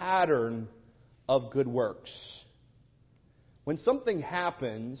a pattern of good works." When something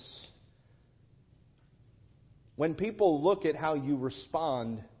happens, when people look at how you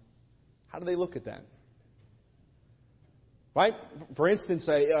respond, how do they look at that? Right? For instance,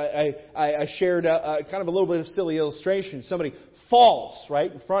 I shared kind of a little bit of silly illustration. Somebody falls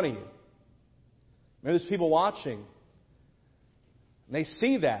right in front of you. Maybe there's people watching. And they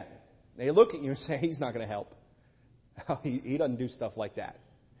see that. They look at you and say, "He's not going to help. He doesn't do stuff like that.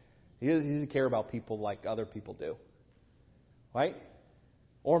 He doesn't care about people like other people do." Right?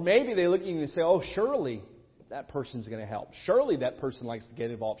 Or maybe they look at you and say, "Oh, surely that person's going to help. Surely that person likes to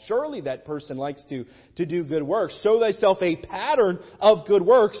get involved. Surely that person likes to do good works." Show thyself a pattern of good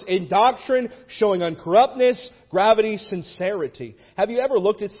works in doctrine, showing uncorruptness, gravity, sincerity. Have you ever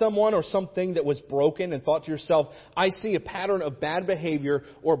looked at someone or something that was broken and thought to yourself, "I see a pattern of bad behavior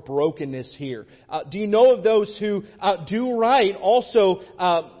or brokenness here"? Do you know of those who do right also...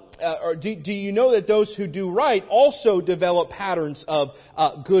 or do you know that those who do right also develop patterns of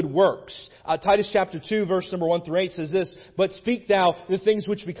good works? Titus chapter 2 verse number 1 through 8 says this, "But speak thou the things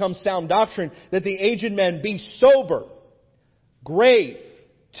which become sound doctrine, that the aged men be sober, grave,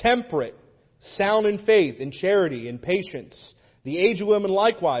 temperate, sound in faith, in charity, in patience. The aged women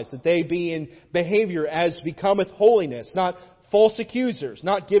likewise, that they be in behavior as becometh holiness, not false accusers,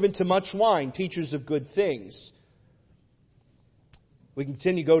 not given to much wine, teachers of good things." We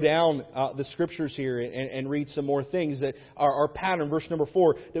continue to go down the Scriptures here and read some more things that are our pattern. Verse number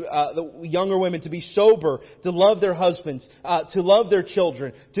 4, the younger women to be sober, to love their husbands, to love their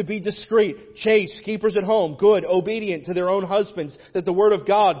children, to be discreet, chaste, keepers at home, good, obedient to their own husbands, that the word of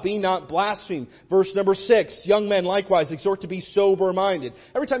God be not blasphemed. Verse number 6, young men likewise exhort to be sober-minded.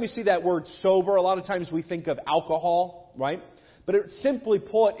 Every time you see that word sober, a lot of times we think of alcohol, right? But it simply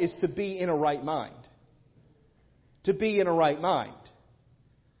put is to be in a right mind. To be in a right mind.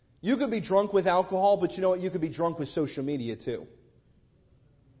 You could be drunk with alcohol, but you know what? You could be drunk with social media too.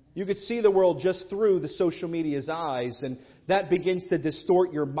 You could see the world just through the social media's eyes, and that begins to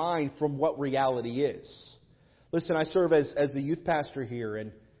distort your mind from what reality is. Listen, I serve as the youth pastor here,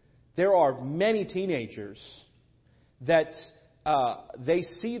 and there are many teenagers that they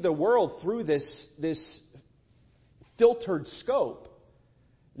see the world through this filtered scope.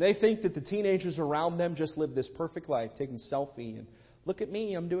 They think that the teenagers around them just live this perfect life, taking selfie and "Look at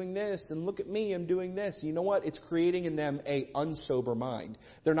me, I'm doing this," and "Look at me, I'm doing this." You know what? It's creating in them a unsober mind.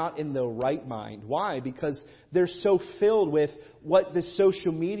 They're not in the right mind. Why? Because they're so filled with what the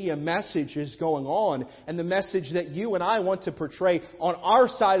social media message is going on, and the message that you and I want to portray on our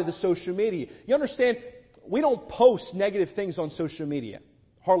side of the social media. You understand? We don't post negative things on social media.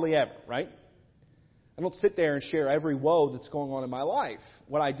 Hardly ever, right? I don't sit there and share every woe that's going on in my life.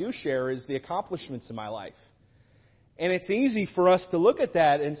 What I do share is the accomplishments in my life. And it's easy for us to look at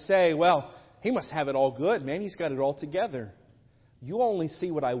that and say, "Well, he must have it all good, man. He's got it all together." You only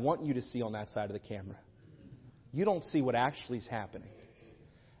see what I want you to see on that side of the camera. You don't see what actually is happening.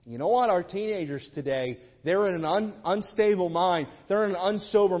 You know what? Our teenagers today, they're in an unstable mind. They're in an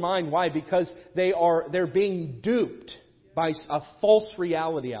unsober mind. Why? Because they're being duped by a false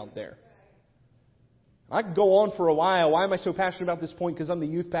reality out there. I could go on for a while. Why am I so passionate about this point? Because I'm the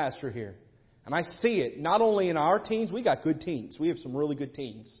youth pastor here. And I see it not only in our teens. We got good teens. We have some really good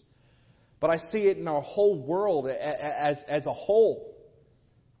teens. But I see it in our whole world as a whole.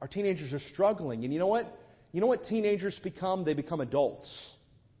 Our teenagers are struggling. And you know what? You know what teenagers become? They become adults.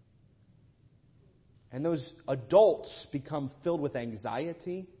 And those adults become filled with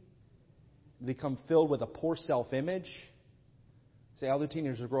anxiety. They become filled with a poor self-image. Say, other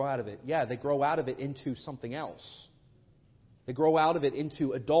teenagers grow out of it. Yeah, they grow out of it into something else. They grow out of it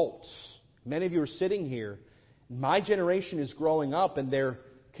into adults. Many of you are sitting here. My generation is growing up and they're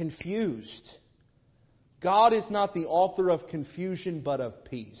confused. God is not the author of confusion but of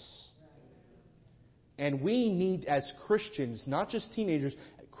peace. And we need, as Christians, not just teenagers,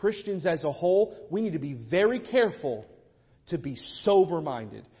 Christians as a whole, we need to be very careful to be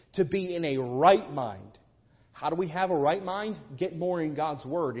sober-minded, to be in a right mind. How do we have a right mind? Get more in God's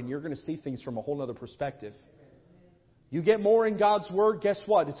Word, and you're going to see things from a whole other perspective. You get more in God's Word, guess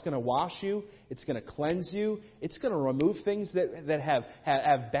what? It's going to wash you. It's going to cleanse you. It's going to remove things that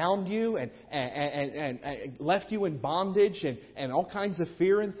have bound you and left you in bondage and all kinds of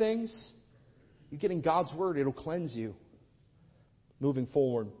fear and things. You get in God's Word, it'll cleanse you. Moving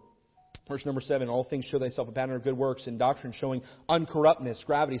forward. Verse number 7, all things show thyself a pattern of good works and doctrine showing uncorruptness,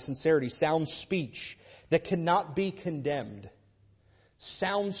 gravity, sincerity, sound speech that cannot be condemned.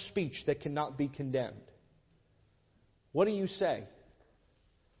 Sound speech that cannot be condemned. What do you say?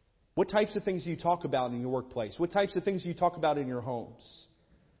 What types of things do you talk about in your workplace? What types of things do you talk about in your homes?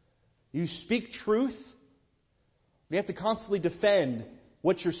 You speak truth. You have to constantly defend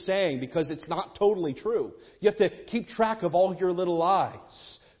what you're saying because it's not totally true. You have to keep track of all your little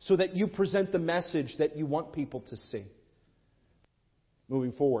lies so that you present the message that you want people to see.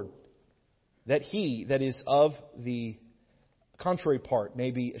 Moving forward. That he that is of the contrary part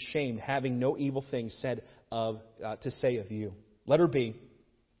may be ashamed, having no evil thing said to say of you. Letter B.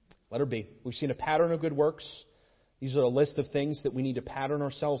 Letter B. We've seen a pattern of good works. These are a list of things that we need to pattern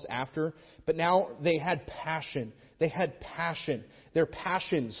ourselves after. But now they had passion. They had passion. Their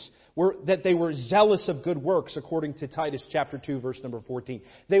passions were that they were zealous of good works, according to Titus chapter 2, verse number 14.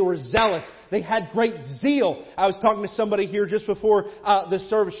 They were zealous. They had great zeal. I was talking to somebody here just before the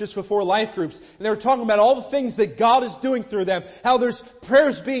service, just before life groups, and they were talking about all the things that God is doing through them, how there's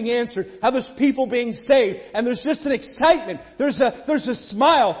prayers being answered, how there's people being saved, and there's just an excitement. There's a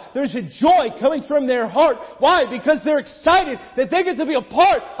smile. There's a joy coming from their heart. Why? Because they're excited that they get to be a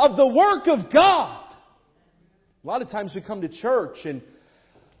part of the work of God. A lot of times we come to church and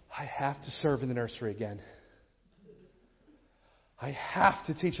I have to serve in the nursery again. I have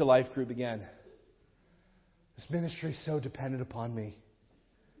to teach a life group again. This ministry is so dependent upon me.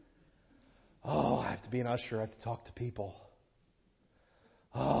 Oh, I have to be an usher. I have to talk to people.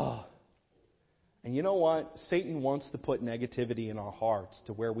 Oh. And you know what? Satan wants to put negativity in our hearts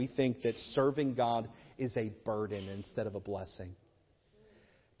to where we think that serving God is a burden instead of a blessing.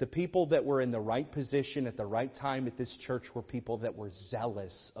 The people that were in the right position at the right time at this church were people that were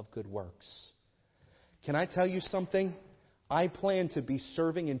zealous of good works. Can I tell you something? I plan to be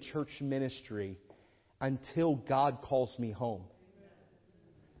serving in church ministry until God calls me home.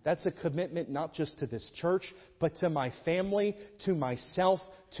 That's a commitment not just to this church, but to my family, to myself,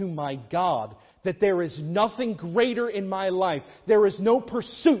 to my God. That there is nothing greater in my life. There is no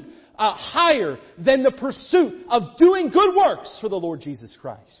pursuit higher than the pursuit of doing good works for the Lord Jesus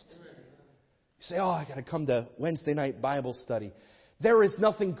Christ. You say, I got to come to Wednesday night Bible study. There is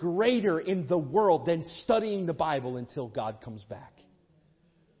nothing greater in the world than studying the Bible until God comes back.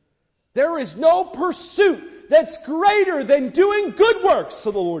 There is no pursuit that's greater than doing good works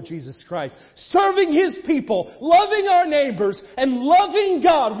for the Lord Jesus Christ. Serving His people, loving our neighbors, and loving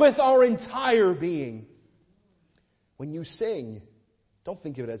God with our entire being. When you sing, don't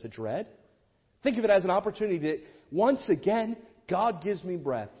think of it as a dread. Think of it as an opportunity that, once again, God gives me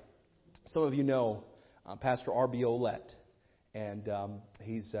breath. Some of you know Pastor R.B. Olette. And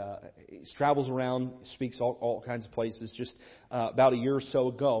he travels around, speaks all kinds of places. Just about a year or so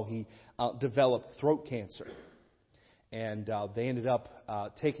ago, he developed throat cancer. And they ended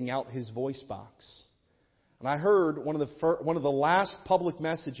up taking out his voice box. And I heard one of the last public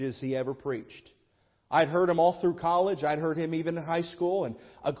messages he ever preached. I'd heard him all through college. I'd heard him even in high school. And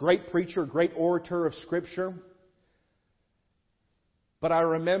a great preacher, a great orator of Scripture. But I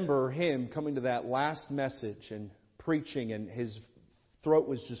remember him coming to that last message and preaching, and his throat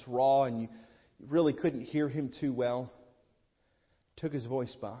was just raw and you really couldn't hear him too well. Took his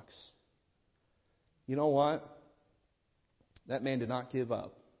voice box. You know what? That man did not give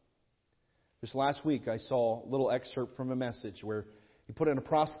up. Just last week I saw a little excerpt from a message where he put in a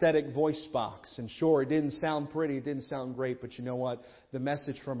prosthetic voice box, and sure, it didn't sound pretty, it didn't sound great, but you know what? The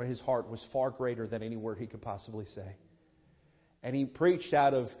message from his heart was far greater than any word he could possibly say. And he preached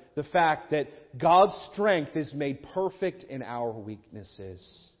out of the fact that God's strength is made perfect in our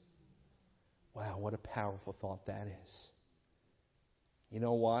weaknesses. Wow, what a powerful thought that is. You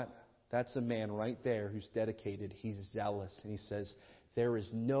know what? That's a man right there who's dedicated. He's zealous. And he says, there is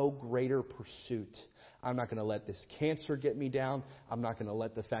no greater pursuit. I'm not going to let this cancer get me down. I'm not going to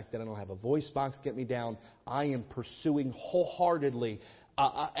let the fact that I don't have a voice box get me down. I am pursuing wholeheartedly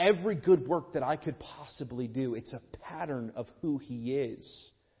every good work that I could possibly do. It's a pattern of who he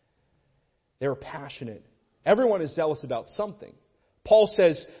is. They're passionate. Everyone is zealous about something. Paul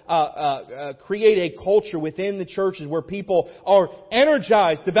says, create a culture within the churches where people are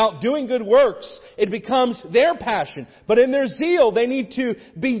energized about doing good works. It becomes their passion. But in their zeal, they need to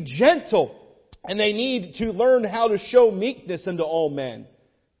be gentle. And they need to learn how to show meekness unto all men.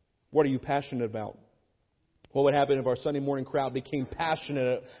 What are you passionate about? What would happen if our Sunday morning crowd became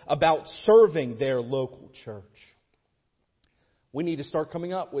passionate about serving their local church? We need to start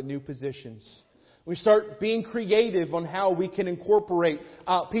coming up with new positions. We start being creative on how we can incorporate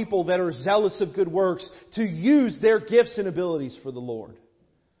people that are zealous of good works to use their gifts and abilities for the Lord.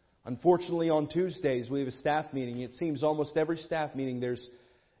 Unfortunately, on Tuesdays, we have a staff meeting. It seems almost every staff meeting there's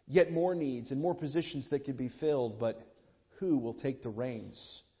yet more needs and more positions that could be filled. But who will take the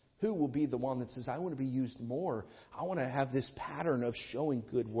reins? Who will be the one that says, I want to be used more. I want to have this pattern of showing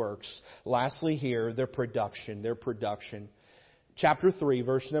good works. Lastly here, their production. Chapter 3,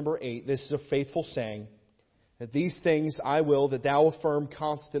 verse number 8, this is a faithful saying, that these things I will, that thou affirm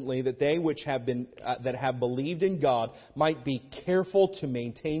constantly, that they which have been, that have believed in God might be careful to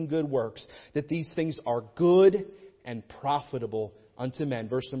maintain good works, that these things are good and profitable unto men.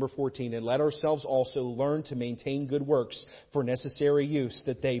 Verse number 14, and let ourselves also learn to maintain good works for necessary use,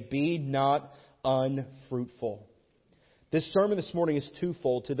 that they be not unfruitful. This sermon this morning is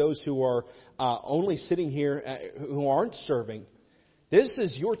twofold to those who are only sitting here, who aren't serving. This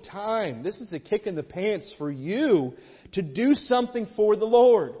is your time. This is a kick in the pants for you to do something for the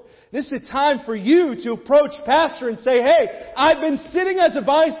Lord. This is a time for you to approach Pastor and say, hey, I've been sitting as a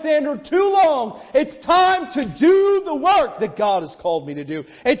bystander too long. It's time to do the work that God has called me to do.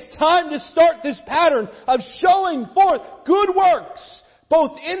 It's time to start this pattern of showing forth good works,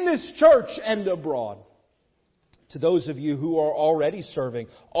 both in this church and abroad. To those of you who are already serving,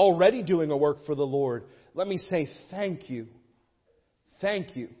 already doing a work for the Lord, let me say thank you.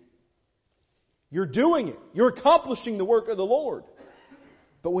 Thank you. You're doing it. You're accomplishing the work of the Lord.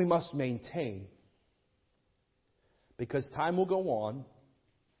 But we must maintain. Because time will go on,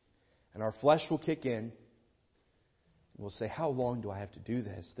 and our flesh will kick in. We'll say, how long do I have to do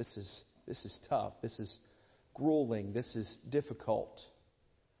this? This is tough. This is grueling. This is difficult.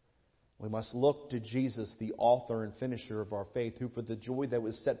 We must look to Jesus, the author and finisher of our faith, who for the joy that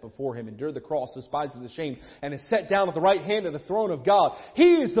was set before Him endured the cross, despising the shame, and is set down at the right hand of the throne of God.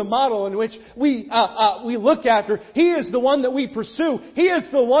 He is the model in which we look after. He is the one that we pursue. He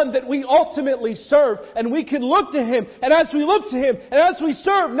is the one that we ultimately serve. And we can look to Him. And as we look to Him, and as we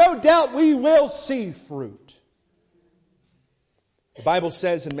serve, no doubt we will see fruit. The Bible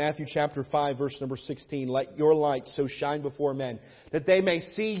says in Matthew chapter 5, verse number 16, let your light so shine before men, that they may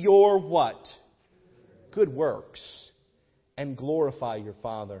see your what? Good works, and glorify your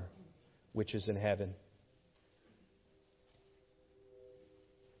Father which is in heaven.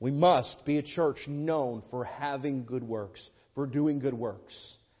 We must be a church known for having good works, for doing good works.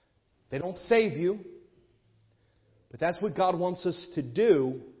 They don't save you, but that's what God wants us to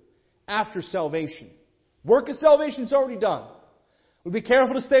do after salvation. Work of salvation is already done. We'll be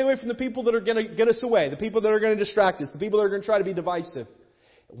careful to stay away from the people that are going to get us away, the people that are going to distract us, the people that are going to try to be divisive.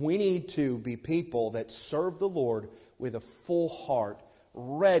 We need to be people that serve the Lord with a full heart,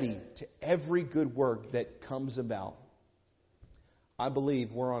 ready to every good work that comes about. I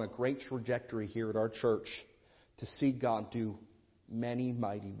believe we're on a great trajectory here at our church to see God do many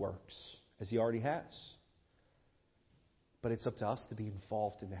mighty works, as He already has. But it's up to us to be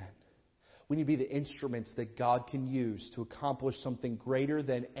involved in that. We need to be the instruments that God can use to accomplish something greater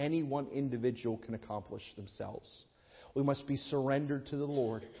than any one individual can accomplish themselves. We must be surrendered to the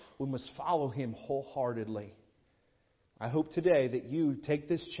Lord. We must follow Him wholeheartedly. I hope today that you take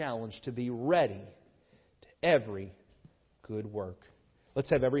this challenge to be ready to every good work. Let's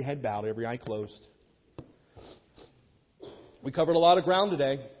have every head bowed, every eye closed. We covered a lot of ground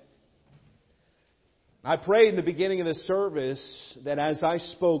today. I prayed in the beginning of this service that as I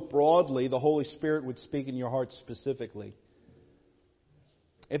spoke broadly, the Holy Spirit would speak in your heart specifically.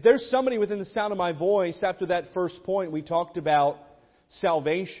 If there's somebody within the sound of my voice, after that first point, we talked about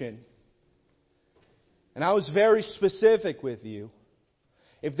salvation. And I was very specific with you.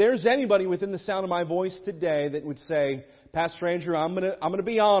 If there's anybody within the sound of my voice today that would say, Pastor Andrew, I'm going to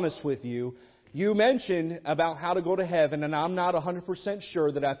be honest with you. You mentioned about how to go to heaven, and I'm not 100%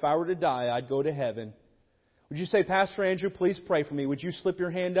 sure that if I were to die, I'd go to heaven. Would you say, Pastor Andrew, please pray for me? Would you slip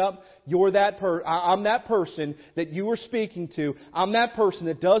your hand up? I'm that person that you were speaking to. I'm that person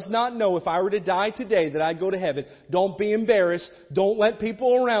that does not know if I were to die today that I'd go to heaven. Don't be embarrassed. Don't let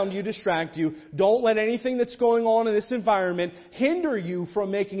people around you distract you. Don't let anything that's going on in this environment hinder you from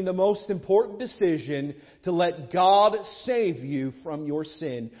making the most important decision to let God save you from your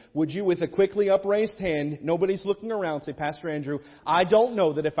sin. Would you, with a quickly upraised hand, nobody's looking around, say, Pastor Andrew, I don't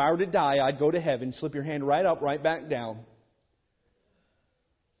know that if I were to die, I'd go to heaven. Slip your hand right up, right back down.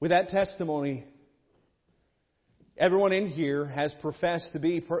 With that testimony, everyone in here has professed to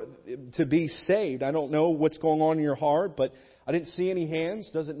be saved. I don't know what's going on in your heart, but I didn't see any hands.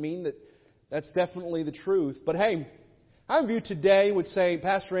 Doesn't mean that that's definitely the truth. But hey, how many of you today would say,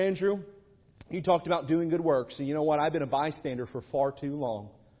 Pastor Andrew, you talked about doing good works, and you know what? I've been a bystander for far too long.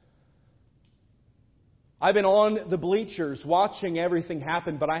 I've been on the bleachers watching everything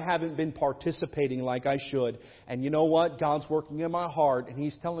happen, but I haven't been participating like I should. And you know what? God's working in my heart, and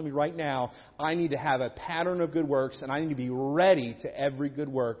He's telling me right now, I need to have a pattern of good works, and I need to be ready to every good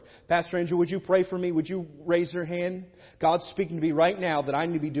work. Pastor Andrew, would you pray for me? Would you raise your hand? God's speaking to me right now that I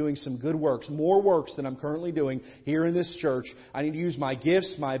need to be doing some good works, more works than I'm currently doing here in this church. I need to use my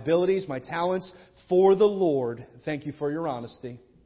gifts, my abilities, my talents for the Lord. Thank you for your honesty.